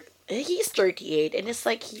my work, he's 38, and it's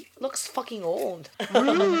like he looks fucking old.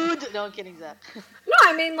 Rude. No, I'm kidding, Zach. No,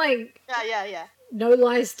 I mean, like, Yeah. no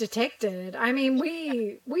lies detected. I mean,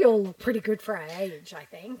 we all look pretty good for our age, I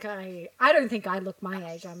think. I don't think I look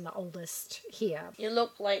my age. I'm the oldest here. You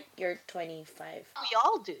look like you're 25. We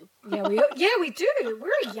all do. Yeah, we do.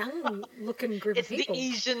 We're a young looking group It's of people. the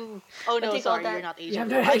Asian. Oh no, do you call sorry, that? you're not Asian. Yeah, I'm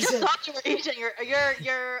not I just Asian. thought you were Asian.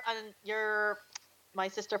 You're my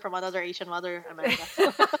sister from another Asian mother, America.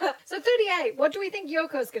 So 38, what do we think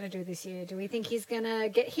Yoko's going to do this year? Do we think he's going to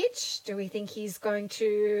get hitched? Do we think he's going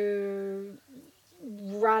to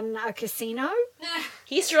run a casino?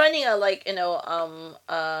 He's running a, like,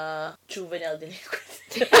 juvenile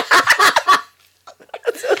delinquent.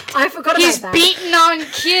 I forgot He's about that. beating on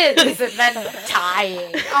kids and then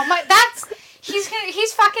dying. Oh my, he's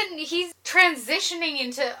transitioning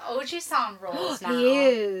into Oji-san roles now. He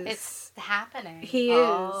is. It's happening. He is.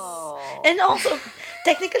 Oh. And also,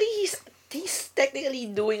 technically, he's technically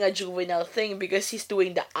doing a juvenile thing because he's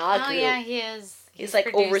doing the A Oh group. yeah, he is. He's like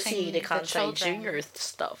producing overseeing the the Kansai children. Junior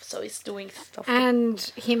stuff, so he's doing stuff. And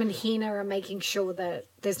him and Hina are making sure that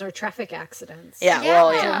there's no traffic accidents. Yeah,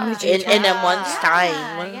 well, yeah. Yeah. In a month's Yeah,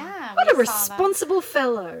 time. yeah. What a we saw that. responsible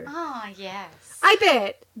fellow. Oh, yes. I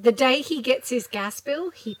bet the day he gets his gas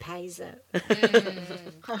bill, he pays it.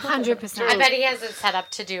 100%. I bet he has it set up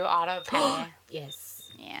to do auto pay.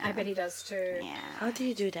 Yes. Yeah. I bet he does too. Yeah. How do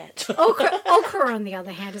you do that? Okra, on the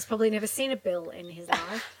other hand, has probably never seen a bill in his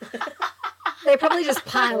life. They probably just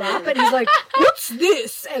pile up, and he's like, "What's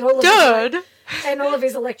this?" And all of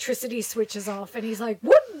his electricity switches off, and he's like,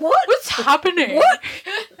 "What? What's happening? What?"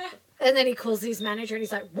 And then he calls his manager, and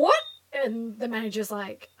he's like, "What?" And the manager's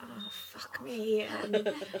like, "Oh, fuck me,"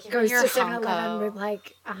 and goes your to 7-Eleven Funko. with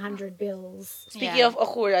like 100 bills. Speaking Yeah. of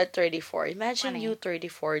Okura at 34, imagine 20. you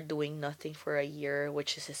 34 doing nothing for a year,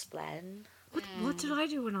 which is his plan. What did I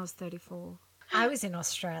do when I was 34? I was in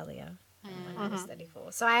Australia when I was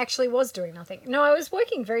 34. So I actually was doing nothing. No, I was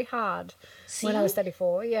working very hard when I was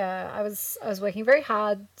 34. Yeah, I was working very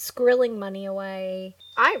hard, squirreling money away.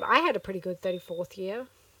 I had a pretty good 34th year.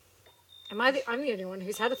 I'm the only one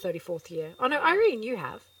who's had a 34th year. Oh no, Irene, you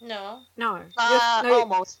have. No. No.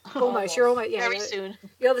 Almost. Almost. You're almost. Yeah, Very you're, soon.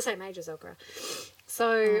 you're the same age as Okra.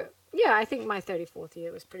 So yeah, I think my 34th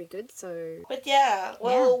year was pretty good. So But yeah,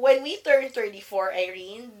 well, when we turn 34,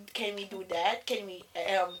 Irene, can we do that? Can we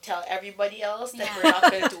tell everybody else that we're not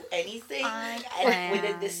going to do anything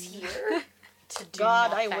within this year? To do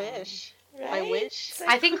God, I nothing. wish. Right? I wish. It's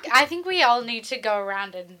like- I think we all need to go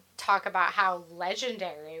around and talk about how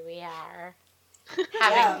legendary we are,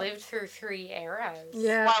 having lived through 3 eras.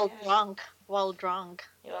 yeah. While drunk.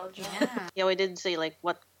 Well, Yeah. Yeah, we did say like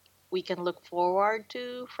what we can look forward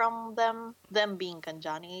to from them being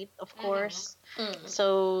Kanjani, of course.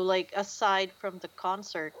 So like aside from the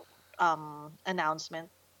concert announcement,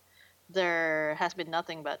 there has been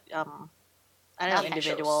nothing but I don't know, Nothing.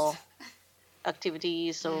 individual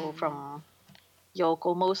activities. So from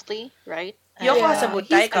Yoko mostly, right? Yoko has a Yeah,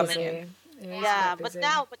 butai he's coming busy. in. he's Yeah, quite but busy.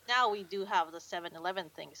 now we do have the 7-Eleven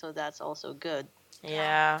thing, so that's also good.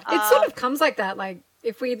 Yeah. It sort of comes like that. Like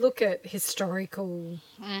if we look at historical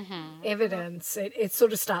Mm-hmm. evidence, it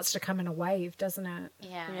sort of starts to come in a wave, doesn't it?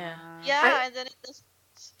 Yeah. Yeah. Yeah, and then it just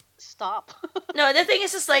stop. No, the thing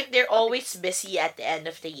is like they're always busy at the end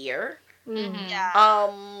of the year. Yeah.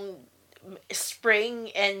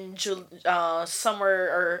 Spring and summer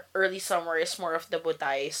or early summer is more of the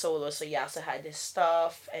butai solo. So Yasa had his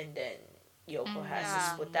stuff, and then Yoko has his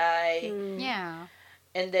butai, Yeah.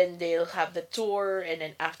 and then they'll have the tour, and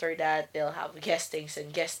then after that they'll have guestings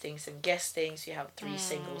and guestings and guestings. You have 3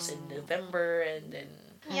 singles in November, and then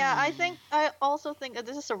Yeah, I also think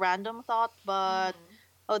this is a random thought, but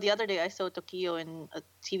the other day I saw Tokyo in a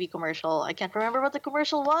TV commercial. I can't remember what the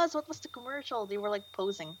commercial was. What was the commercial? They were like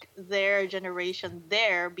posing. Their generation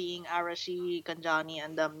there being Arashi, Kanjani,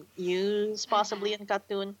 and News possibly in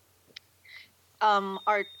Katun.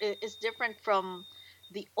 Art is different from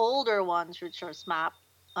the older ones, which are SMAP,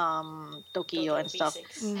 Tokyo and stuff.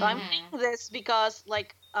 V6. So I'm saying this because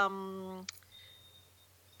like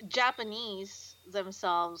Japanese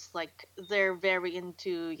themselves, like they're very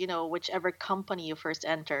into, whichever company you first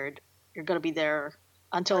entered, you're gonna be there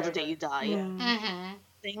until the day you die. Mm-hmm.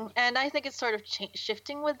 Thing. And I think it's sort of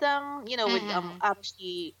shifting with them, with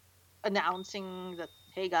actually announcing that,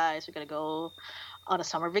 hey guys, we're gonna go on a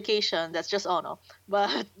summer vacation. That's just Ono,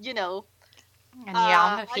 but And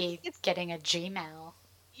I Yamafi think it's- getting a Gmail.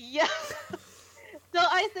 yeah. So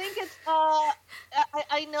I think it's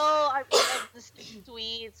I know I've seen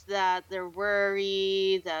tweets that they're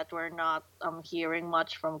worried that we're not hearing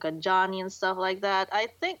much from Kanjani and stuff like that. I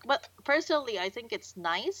think, but personally, I think it's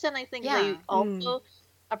nice, and I think Yeah. they also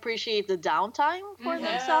appreciate the downtime for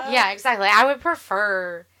themselves. Yeah, exactly. I would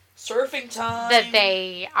prefer Surfing time. that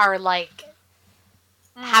they are like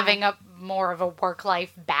having a more of a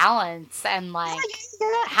work-life balance and like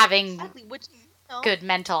Yeah, having exactly. Which good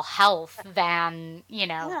mental health than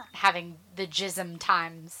having the jism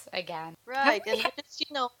times again. right, and it's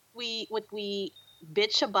we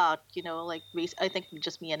bitch about, like I think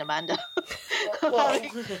just me and Amanda. Well,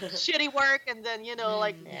 Shitty work, and then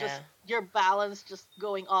like just Yeah. your balance just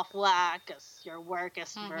going off whack because your work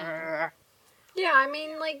is Yeah, I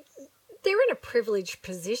mean, like, they're in a privileged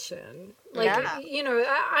position. Like, Yeah.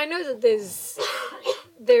 I know that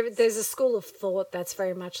there's a school of thought that's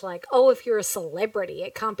very much like, oh, if you're a celebrity,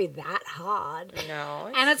 it can't be that hard.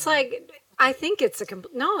 no. And it's like, I think it's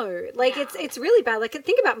it's really bad. Like,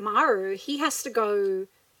 think about Maru. He has to come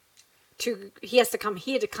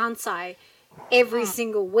here to Kansai every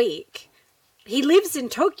single week. he lives in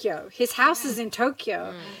Tokyo. His house is in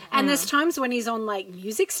Tokyo. And there's times when he's on like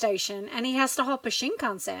music station and he has to hop a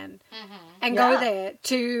Shinkansen and go there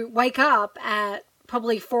to wake up at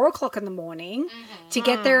probably 4 o'clock in the morning to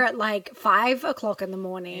get there at like 5 o'clock in the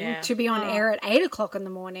morning to be on air at 8 o'clock in the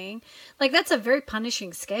morning. Like, that's a very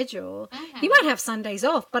punishing schedule. He might have Sundays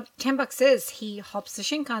off, but Tenbak says he hops the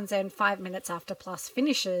Shinkansen 5 minutes after Plus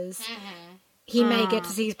finishes. He may get to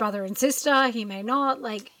see his brother and sister. He may not.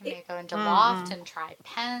 Like, You may go into loft and try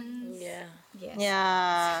pens. Yeah. yes.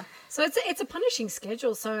 Yeah. So it's a punishing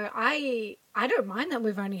schedule. So I don't mind that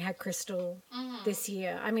we've only had Crystal this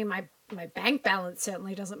year. I mean, my bank balance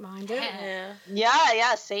certainly doesn't mind it. Yeah.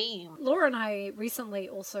 Yeah, same. Laura and I recently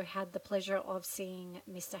also had the pleasure of seeing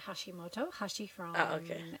Mr. Hashimoto, Hashi from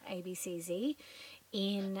ABCZ,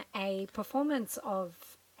 in a performance of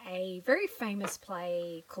a very famous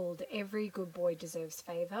play called Every Good Boy Deserves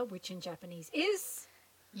Favor, which in Japanese is...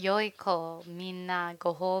 Yoiko minna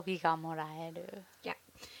gohobi ga moraeru. Yeah.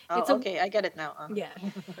 Oh, It's a- okay, I get it now. Yeah.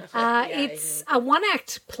 It's a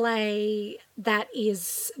one-act play that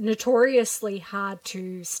is notoriously hard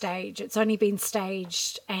to stage. It's only been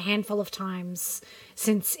staged a handful of times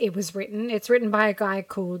since it was written. It's written by a guy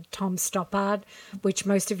called Tom Stoppard, which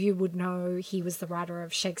most of you would know. He was the writer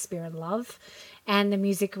of Shakespeare in Love. And the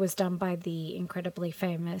music was done by the incredibly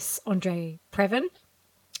famous Andre Previn.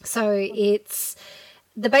 So it's...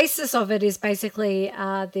 The basis of it is basically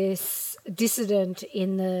this dissident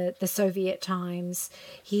in the Soviet times.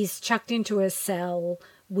 He's chucked into a cell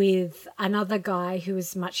with another guy who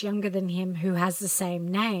is much younger than him who has the same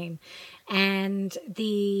name. And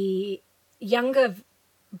the younger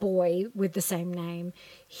boy with the same name,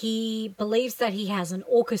 he believes that he has an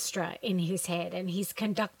orchestra in his head and he's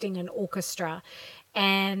conducting an orchestra.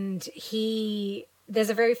 And there's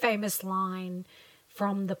a very famous line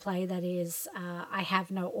from the play that is, I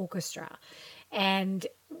have no orchestra. And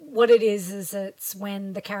what it is it's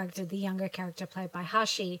when the younger character played by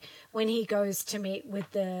Hashi, when he goes to meet with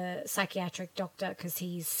the psychiatric doctor, because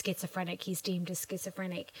he's schizophrenic, he's deemed as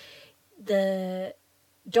schizophrenic, the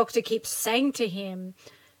doctor keeps saying to him,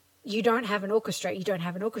 you don't have an orchestra, you don't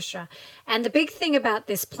have an orchestra. And the big thing about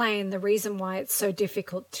this play and the reason why it's so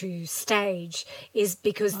difficult to stage is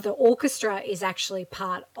because the orchestra is actually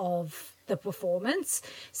part of the performance.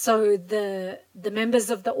 So the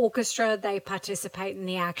members of the orchestra, they participate in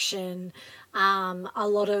the action. A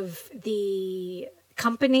lot of the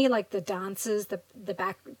company, like the dancers, the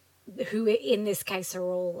back, who in this case are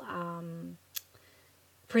all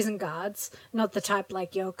prison guards, not the type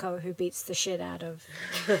like Yoko who beats the shit out of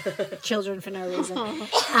children for no reason.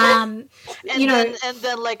 And you know,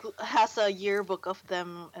 then like has a yearbook of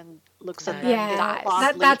them and looks at them. yeah,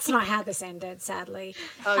 fondly. that's not how this ended, sadly.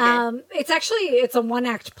 Okay. It's a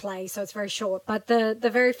one-act play, so it's very short. But the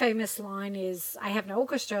very famous line is, I have no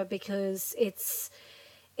orchestra, because it's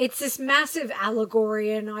this massive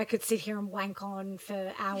allegory, and I could sit here and wank on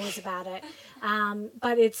for hours about it.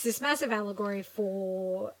 But it's this massive allegory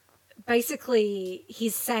for, basically,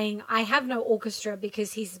 he's saying, I have no orchestra,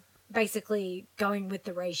 because he's basically going with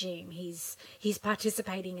the regime. He's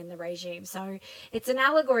participating in the regime. So it's an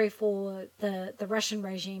allegory for the Russian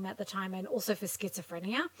regime at the time, and also for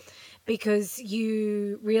schizophrenia, because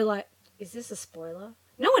you realize, is this a spoiler?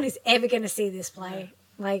 No one is ever going to see this play.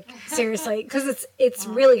 Like, seriously, because it's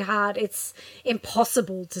really hard. It's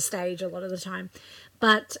impossible to stage a lot of the time.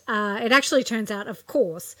 But it actually turns out, of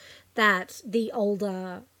course, that the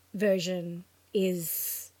older version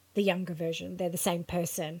is the younger version. They're the same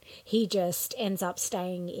person. He just ends up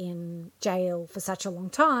staying in jail for such a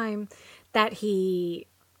long time that he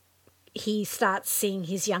starts seeing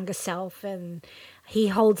his younger self, and he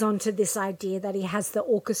holds on to this idea that he has the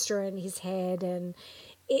orchestra in his head, and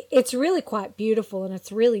it's really quite beautiful, and it's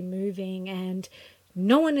really moving, and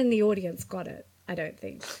no one in the audience got it, I don't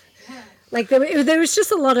think. Like, there was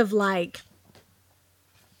just a lot of like,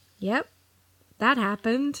 yep, that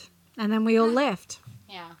happened, and then we all left.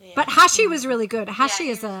 Yeah. But Hashi was really good. Hashi he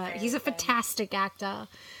is was very he's a good. fantastic actor,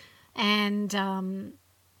 and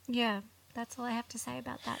yeah, that's all I have to say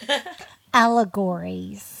about that.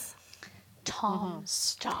 Allegories. Tom,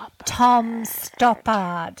 stop. Tom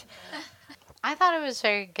Stoppard. I thought it was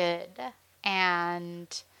very good,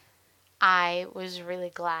 and I was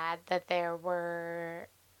really glad that there were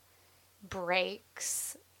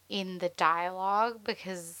breaks in the dialogue,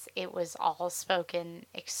 because it was all spoken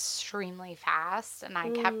extremely fast, and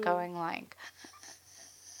I kept going like,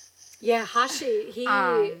 Yeah, Hashi.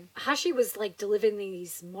 Hashi was like delivering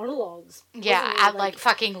these monologues. yeah, wasn't he? at like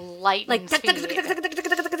fucking lightning like speed. And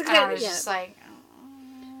I was yeah. just like,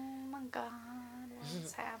 oh my god,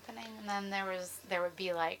 what's happening? And then there would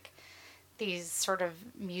be like these sort of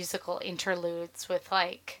musical interludes with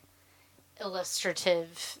like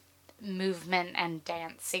illustrative movement and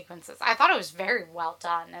dance sequences. I thought it was very well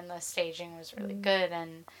done, and the staging was really good,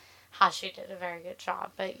 and Hashi did a very good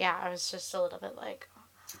job. But yeah, I was just a little bit like,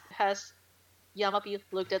 Has Yamapi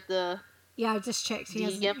looked at the Yeah, I just checked. He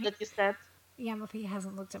DM hasn't. that you sent? Yamapi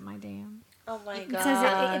hasn't looked at my DM. Oh my It god.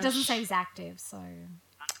 says it doesn't say he's active, so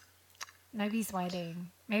maybe he's waiting.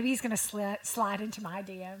 Maybe he's gonna slide into my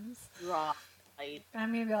DMs. Right. And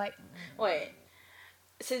I'm gonna be like, Wait.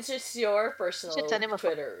 Since it's your personal Should send him a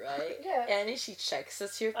Twitter, right? Yeah. And she checks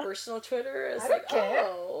it's your personal Twitter. It's I like, don't care.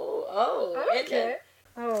 oh. And then,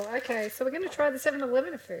 Oh, okay. So we're gonna try the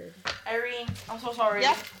 7-Eleven food. Irene, I'm so sorry.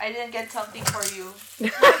 Yeah. I didn't get something for you.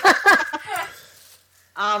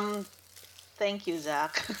 Thank you,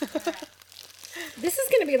 Zach. This is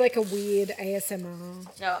gonna be like a weird ASMR.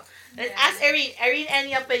 No. Ask Irene. Irene,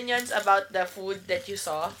 any opinions about the food that you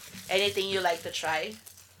saw? Anything you like to try?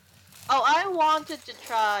 Oh, I wanted to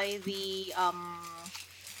try the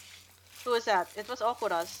who was that? It was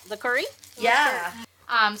Okura's. The curry? Yeah.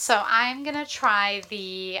 so I'm gonna try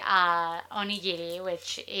the onigiri,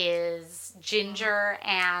 which is ginger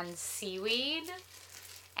and seaweed,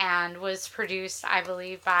 and was produced, I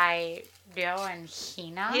believe, by Ryo and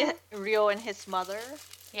Hina. Yeah, Ryo and his mother.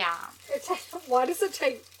 Yeah. Why does it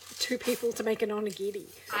take two people to make an onigiri?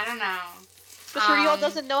 I don't know. Because Ryo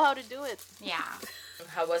doesn't know how to do it. Yeah.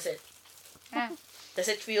 How was it? Yeah. Does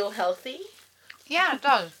it feel healthy? Yeah, it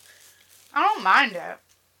does. I don't mind it.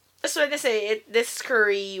 Just want to say, this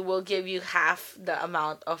curry will give you half the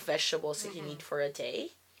amount of vegetables that you need for a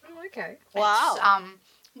day. Oh, okay. Wow.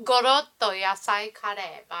 It's, Gorotto Yasai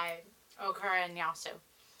Kare by Okura and Yasu.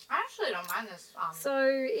 I actually don't mind this. So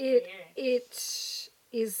it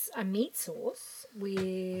is a meat sauce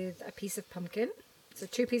with a piece of pumpkin. So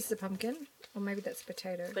 2 pieces of pumpkin, or maybe that's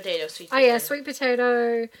potato. Potato, sweet Oh potato. yeah, sweet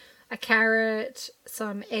potato, a carrot,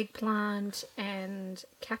 some eggplant, and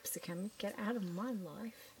capsicum. Get out of my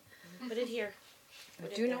life. Put it here. I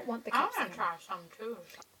do not want the I want capsicum. to try some too.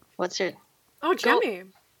 What's it? Oh, it's yummy.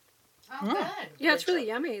 Oh, good. Yeah, it's really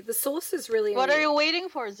yummy. The sauce is really What yummy. are you waiting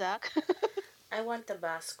for, Zach? I want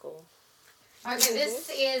Tabasco. Okay, this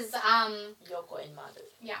is Yoko and Madu.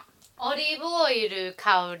 olive oil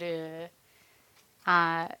香る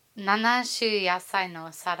7種野菜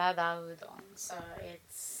のサラダうどん. So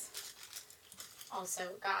it's also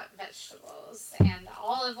got vegetables and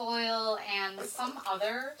olive oil and some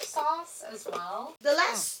other sauce as well.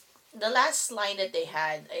 The last line that they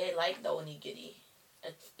had, I like the onigiri.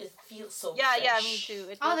 It feels so yeah, fresh. me too.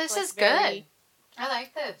 It Oh, was, this like, is very- good. I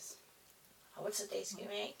like this. What's the taste?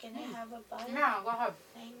 Can I have a bite? Yeah, go ahead.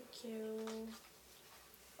 Thank you.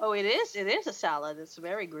 Oh, it is. It is a salad. It's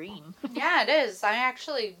very green. Yeah, it is. I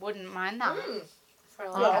actually wouldn't mind that for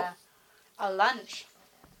like Yeah. a lunch.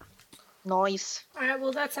 Nice. All right,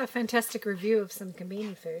 well, that's our fantastic review of some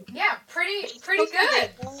convenience food. Yeah, pretty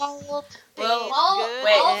good. Well, all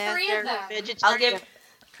 3 of them. I'll give.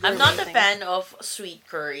 I'm not a fan of sweet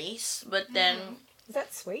curries, but then Is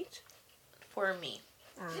that sweet? for me,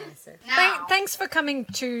 Ah, I see. Now. Thanks for coming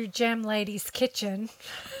to Jam Lady's kitchen.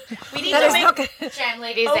 we need That to is make. not good. Jam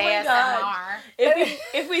Ladies Oh my ASMR. God.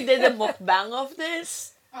 If we did a mukbang of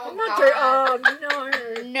this, Oh, I'm not God. doing. Oh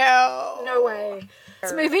no, No. no way.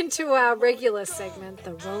 Let's move into our regular segment,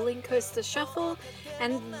 the Rolling Coaster Shuffle,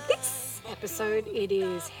 and this episode it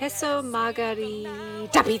is Heso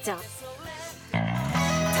Margarita Pizza.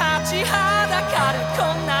 立ちはだかるこ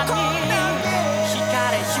んなに惹か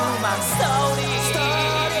れヒューマンストーリー時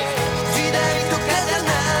代とかじゃな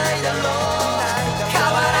いだろう変わ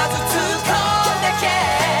らず突っ込んでけか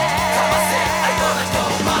ませ I gonna go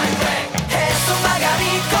my way へそ曲がり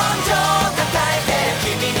根性叩いて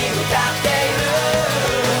君に歌っている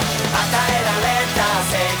与えられた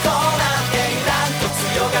成功なんていらんと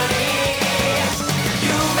強がり夢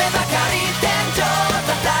ばかり天井叩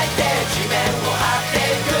いて地面を張って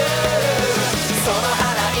いくその花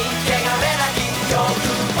に汚れなき欲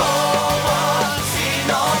望を忍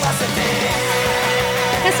ばせて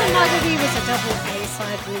Heso Margarita was a double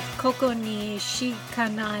A-side with Koko ni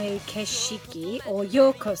Shikanai Keshiki, or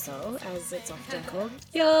Yokoso, as it's often called.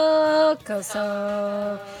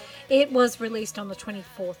 Yokoso. It was released on the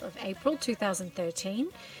 24th of April 2013.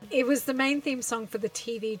 It was the main theme song for the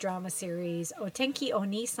TV drama series Otenki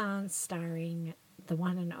Onisan, starring the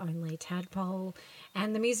one and only Tadpole,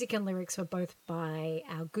 and the music and lyrics were both by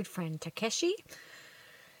our good friend Takeshi.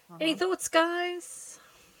 Any thoughts, guys?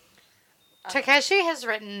 Takeshi has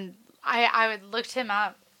written. I looked him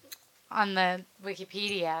up on the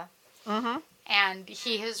Wikipedia, and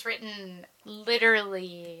he has written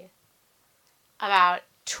literally about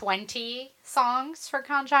 20 songs for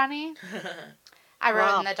Kanjani. I wrote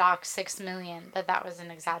Wow. in the doc 6 million, but that was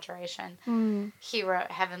an exaggeration. He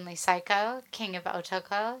wrote Heavenly Psycho, King of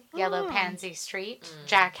Otoko, Yellow Pansy Street,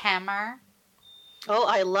 Jack Hammer. Oh,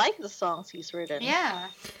 I like the songs he's written. Yeah.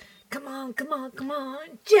 Come on, come on, come on,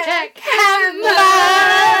 Jack Hammer!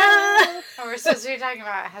 Hammer! Oh, we're supposed to be talking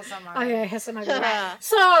about Hesama. Oh yeah, Hesamagari.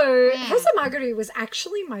 So Hesamagari was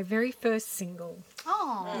actually my very first single.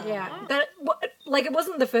 Oh. Yeah, like it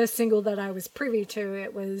wasn't the first single that I was privy to.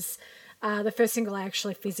 It was the first single I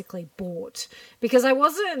actually physically bought because I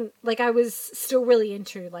wasn't like I was still really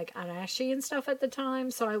into like Arashi and stuff at the time,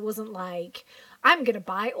 so I wasn't like I'm gonna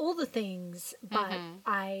buy all the things, but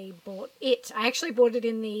I bought it. I actually bought it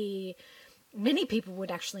in the. Many people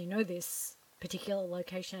would actually know this particular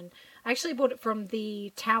location. I actually bought it from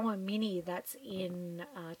the Tower Mini that's in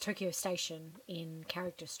Tokyo Station in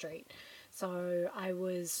Character Street. So I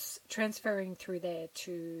was transferring through there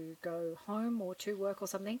to go home or to work or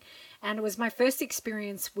something. And it was my first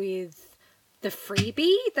experience with the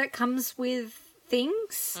freebie that comes with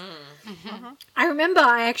things. I remember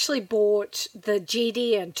I actually bought the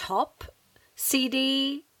GD and Top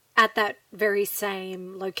CD at that very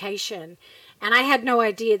same location. And I had no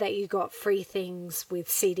idea that you got free things with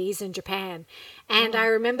CDs in Japan. And I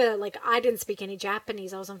remember, like, I didn't speak any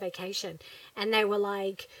Japanese. I was on vacation. And they were,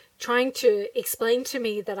 like, trying to explain to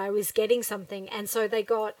me that I was getting something. And so they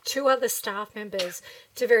got 2 other staff members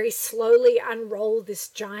to very slowly unroll this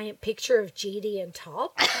giant picture of GD and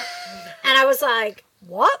Top. And I was like,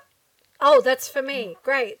 what? Oh, that's for me.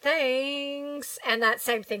 Great, thanks. And that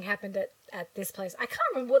same thing happened at this place. I can't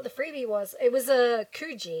remember what the freebie was. It was a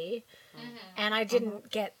Kuji. And I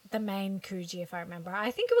didn't get the main Kuji, if I remember.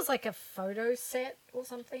 I think it was like a photo set or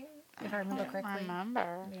something, if I remember I correctly.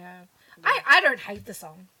 remember. Yeah. I don't hate the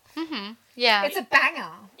song. Yeah. It's a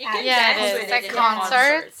banger. You can Yeah, it dance is. with At in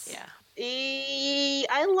concerts. Yeah.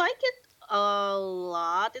 I like it a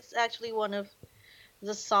lot. It's actually one of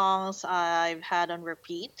the songs I've had on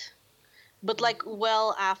repeat. But like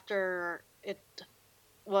well after it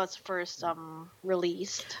was first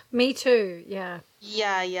released. Me too, yeah.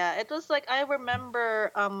 Yeah. It was like I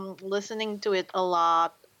remember listening to it a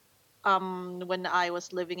lot when I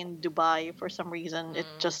was living in Dubai for some reason. It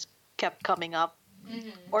just kept coming up.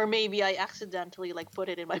 Or maybe I accidentally like put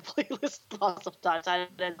it in my playlist lots of times. I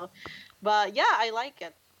don't know. But yeah, I like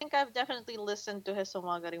it. I think I've definitely listened to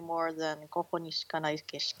Hesomagari more than Koko ni Shikanai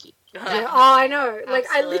Keshiki. Yeah, oh, I know. Like,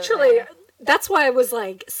 I Absolutely. literally... That's why I was,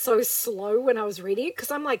 like, so slow when I was reading it. Because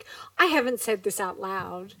I'm like, I haven't said this out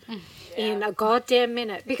loud in a goddamn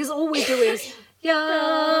minute. Because all we do is...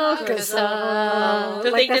 Yakuza. The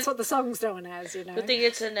Like, thing that's is- what the song's known as, you know? I think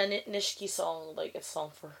it's a Nishiki song, like a song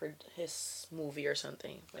for his movie or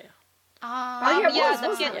something. But yeah. yeah, it Yeah, was, the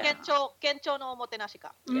wasn't it? Kencho no Omotenashi ka.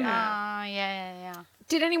 Yeah.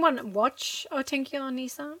 Did anyone watch Otenki on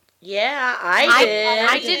Nissan? Yeah, I did.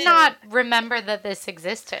 I did not remember that this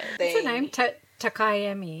existed. What's her name?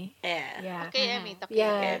 Takayemi. Yeah. Yeah. Okay, Emmy.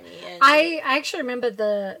 Yeah. And I actually remember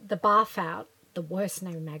the Barf Out, the worst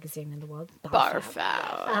known magazine in the world. Barf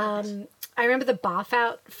Out. I remember the Barf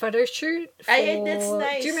Out photo shoot. For, that's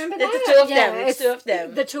nice. Do you remember It's that? the two of them. It's two of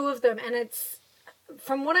them. The 2 of them, and it's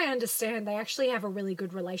from what I understand, they actually have a really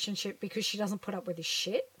good relationship because she doesn't put up with his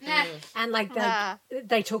shit. And like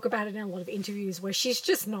they talk about it in a lot of interviews where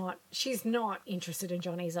she's not interested in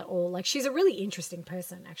Johnny's at all. Like she's a really interesting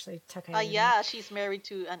person, actually. Takayami. Yeah, she's married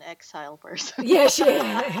to an exile person. Yeah,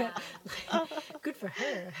 good for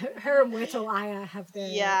her. Her and Weto Aya have their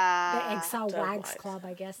Exile Their Wags wives. Club,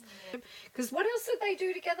 I guess. Because what else did they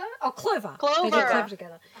do together? Oh, Clover. Clover. They did Clover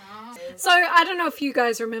together. So I don't know if you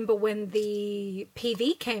guys remember when the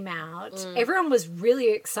PV came out, everyone was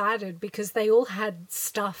really excited because they all had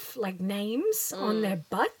stuff like names on their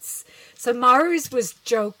butts. So Maru's was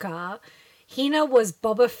Joker, Hina was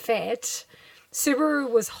Boba Fett, Subaru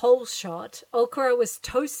was Whole Shot, Okura was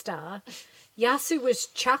Toaster, Yasu was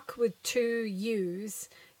Chuck with 2 U's,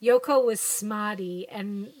 Yoko was Smarty,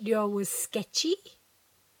 and Ryo was Sketchy.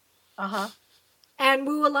 And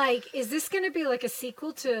we were like, is this going to be like a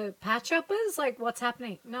sequel to Patch Uppers? Like, what's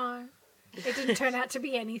happening? No. It didn't turn out to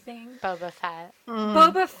be anything. Boba Fett.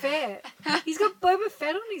 Boba Fett. He's got Boba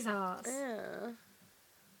Fett on his ass. yeah.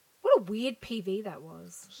 What a weird PV that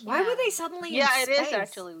was. Why were they suddenly Yeah, in it space? is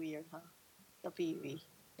actually weird, huh? The PV.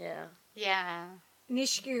 Yeah. Yeah.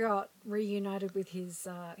 Nishiki got reunited with his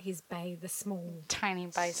bae, the small Tiny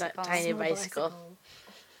bicycle. Tiny small bicycle.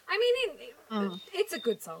 I mean, it's a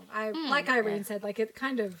good song. Like Irene said, like it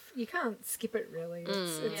kind of you can't skip it really.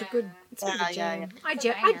 It's a good it's a bit of a Yeah, jam. yeah. I It's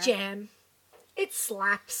a I banger. jam. It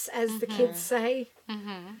slaps, as the kids say.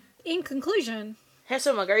 In conclusion,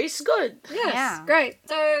 Hesumagari is good. Yes, Yeah. great.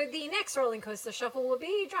 So the next roller coaster shuffle will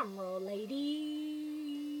be drum roll, ladies.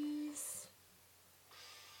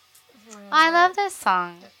 I love this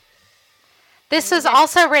song. This was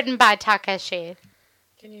also written by Takeshi.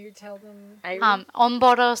 Can you tell them?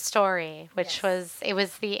 Omboro Story, which was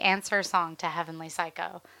the answer song to Heavenly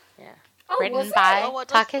Psycho. Yeah. Oh, Written was it? by what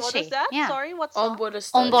Takeshi. is that? Yeah. Sorry, what song?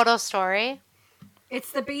 Omboro Story.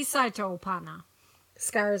 It's the B-side to Opana.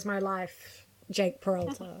 Scar is My Life, Jake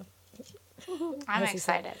Peralta. I'm As he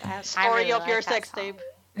said. excited. I Story really of like your that sex song. tape.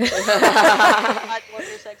 That was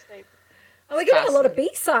your sex tape. Oh, we're getting a lot of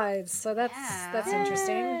B-sides, so that's Yeah.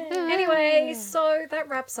 interesting. Anyway, so that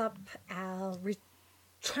wraps up our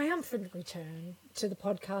triumphant return to the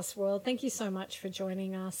podcast world. Thank you so much for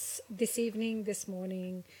joining us this evening, this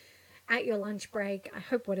morning, at your lunch break. I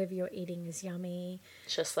hope whatever you're eating is yummy.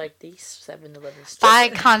 Just like these 7-Eleven stores. By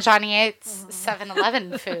Kanjani 8's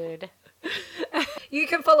 7-Eleven food. You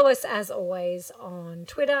can follow us as always on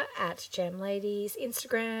Twitter at JamLadies,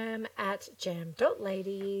 Instagram at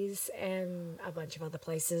jam.ladies, and a bunch of other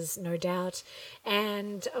places, no doubt.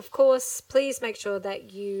 And of course, please make sure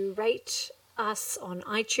that you rate us on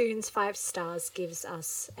iTunes. 5 stars gives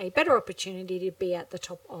us a better opportunity to be at the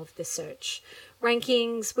top of the search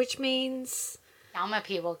rankings, which means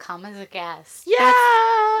Yamapi will come as a guest. Yeah!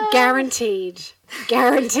 guaranteed.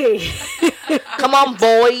 Guaranteed. Come on,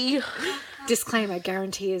 boy! Disclaimer,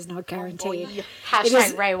 guarantee is not guaranteed.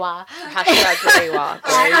 Hashtag Reiwa. Hashtag Reiwa.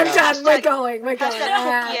 I'm done. We're going. All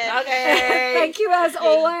right. Yeah. Okay. Thank you as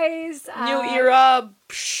always. New era.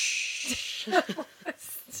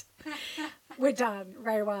 We're done.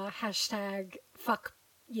 Reiwa, hashtag fuck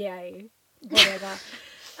yay. Whatever.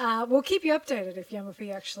 We'll keep you updated if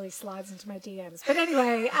Yamafi actually slides into my DMs. But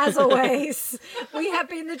anyway, as always, we have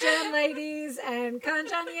been the Jam Ladies and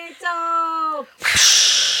Kanjanieto.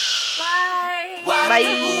 Bye.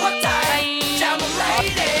 Bye.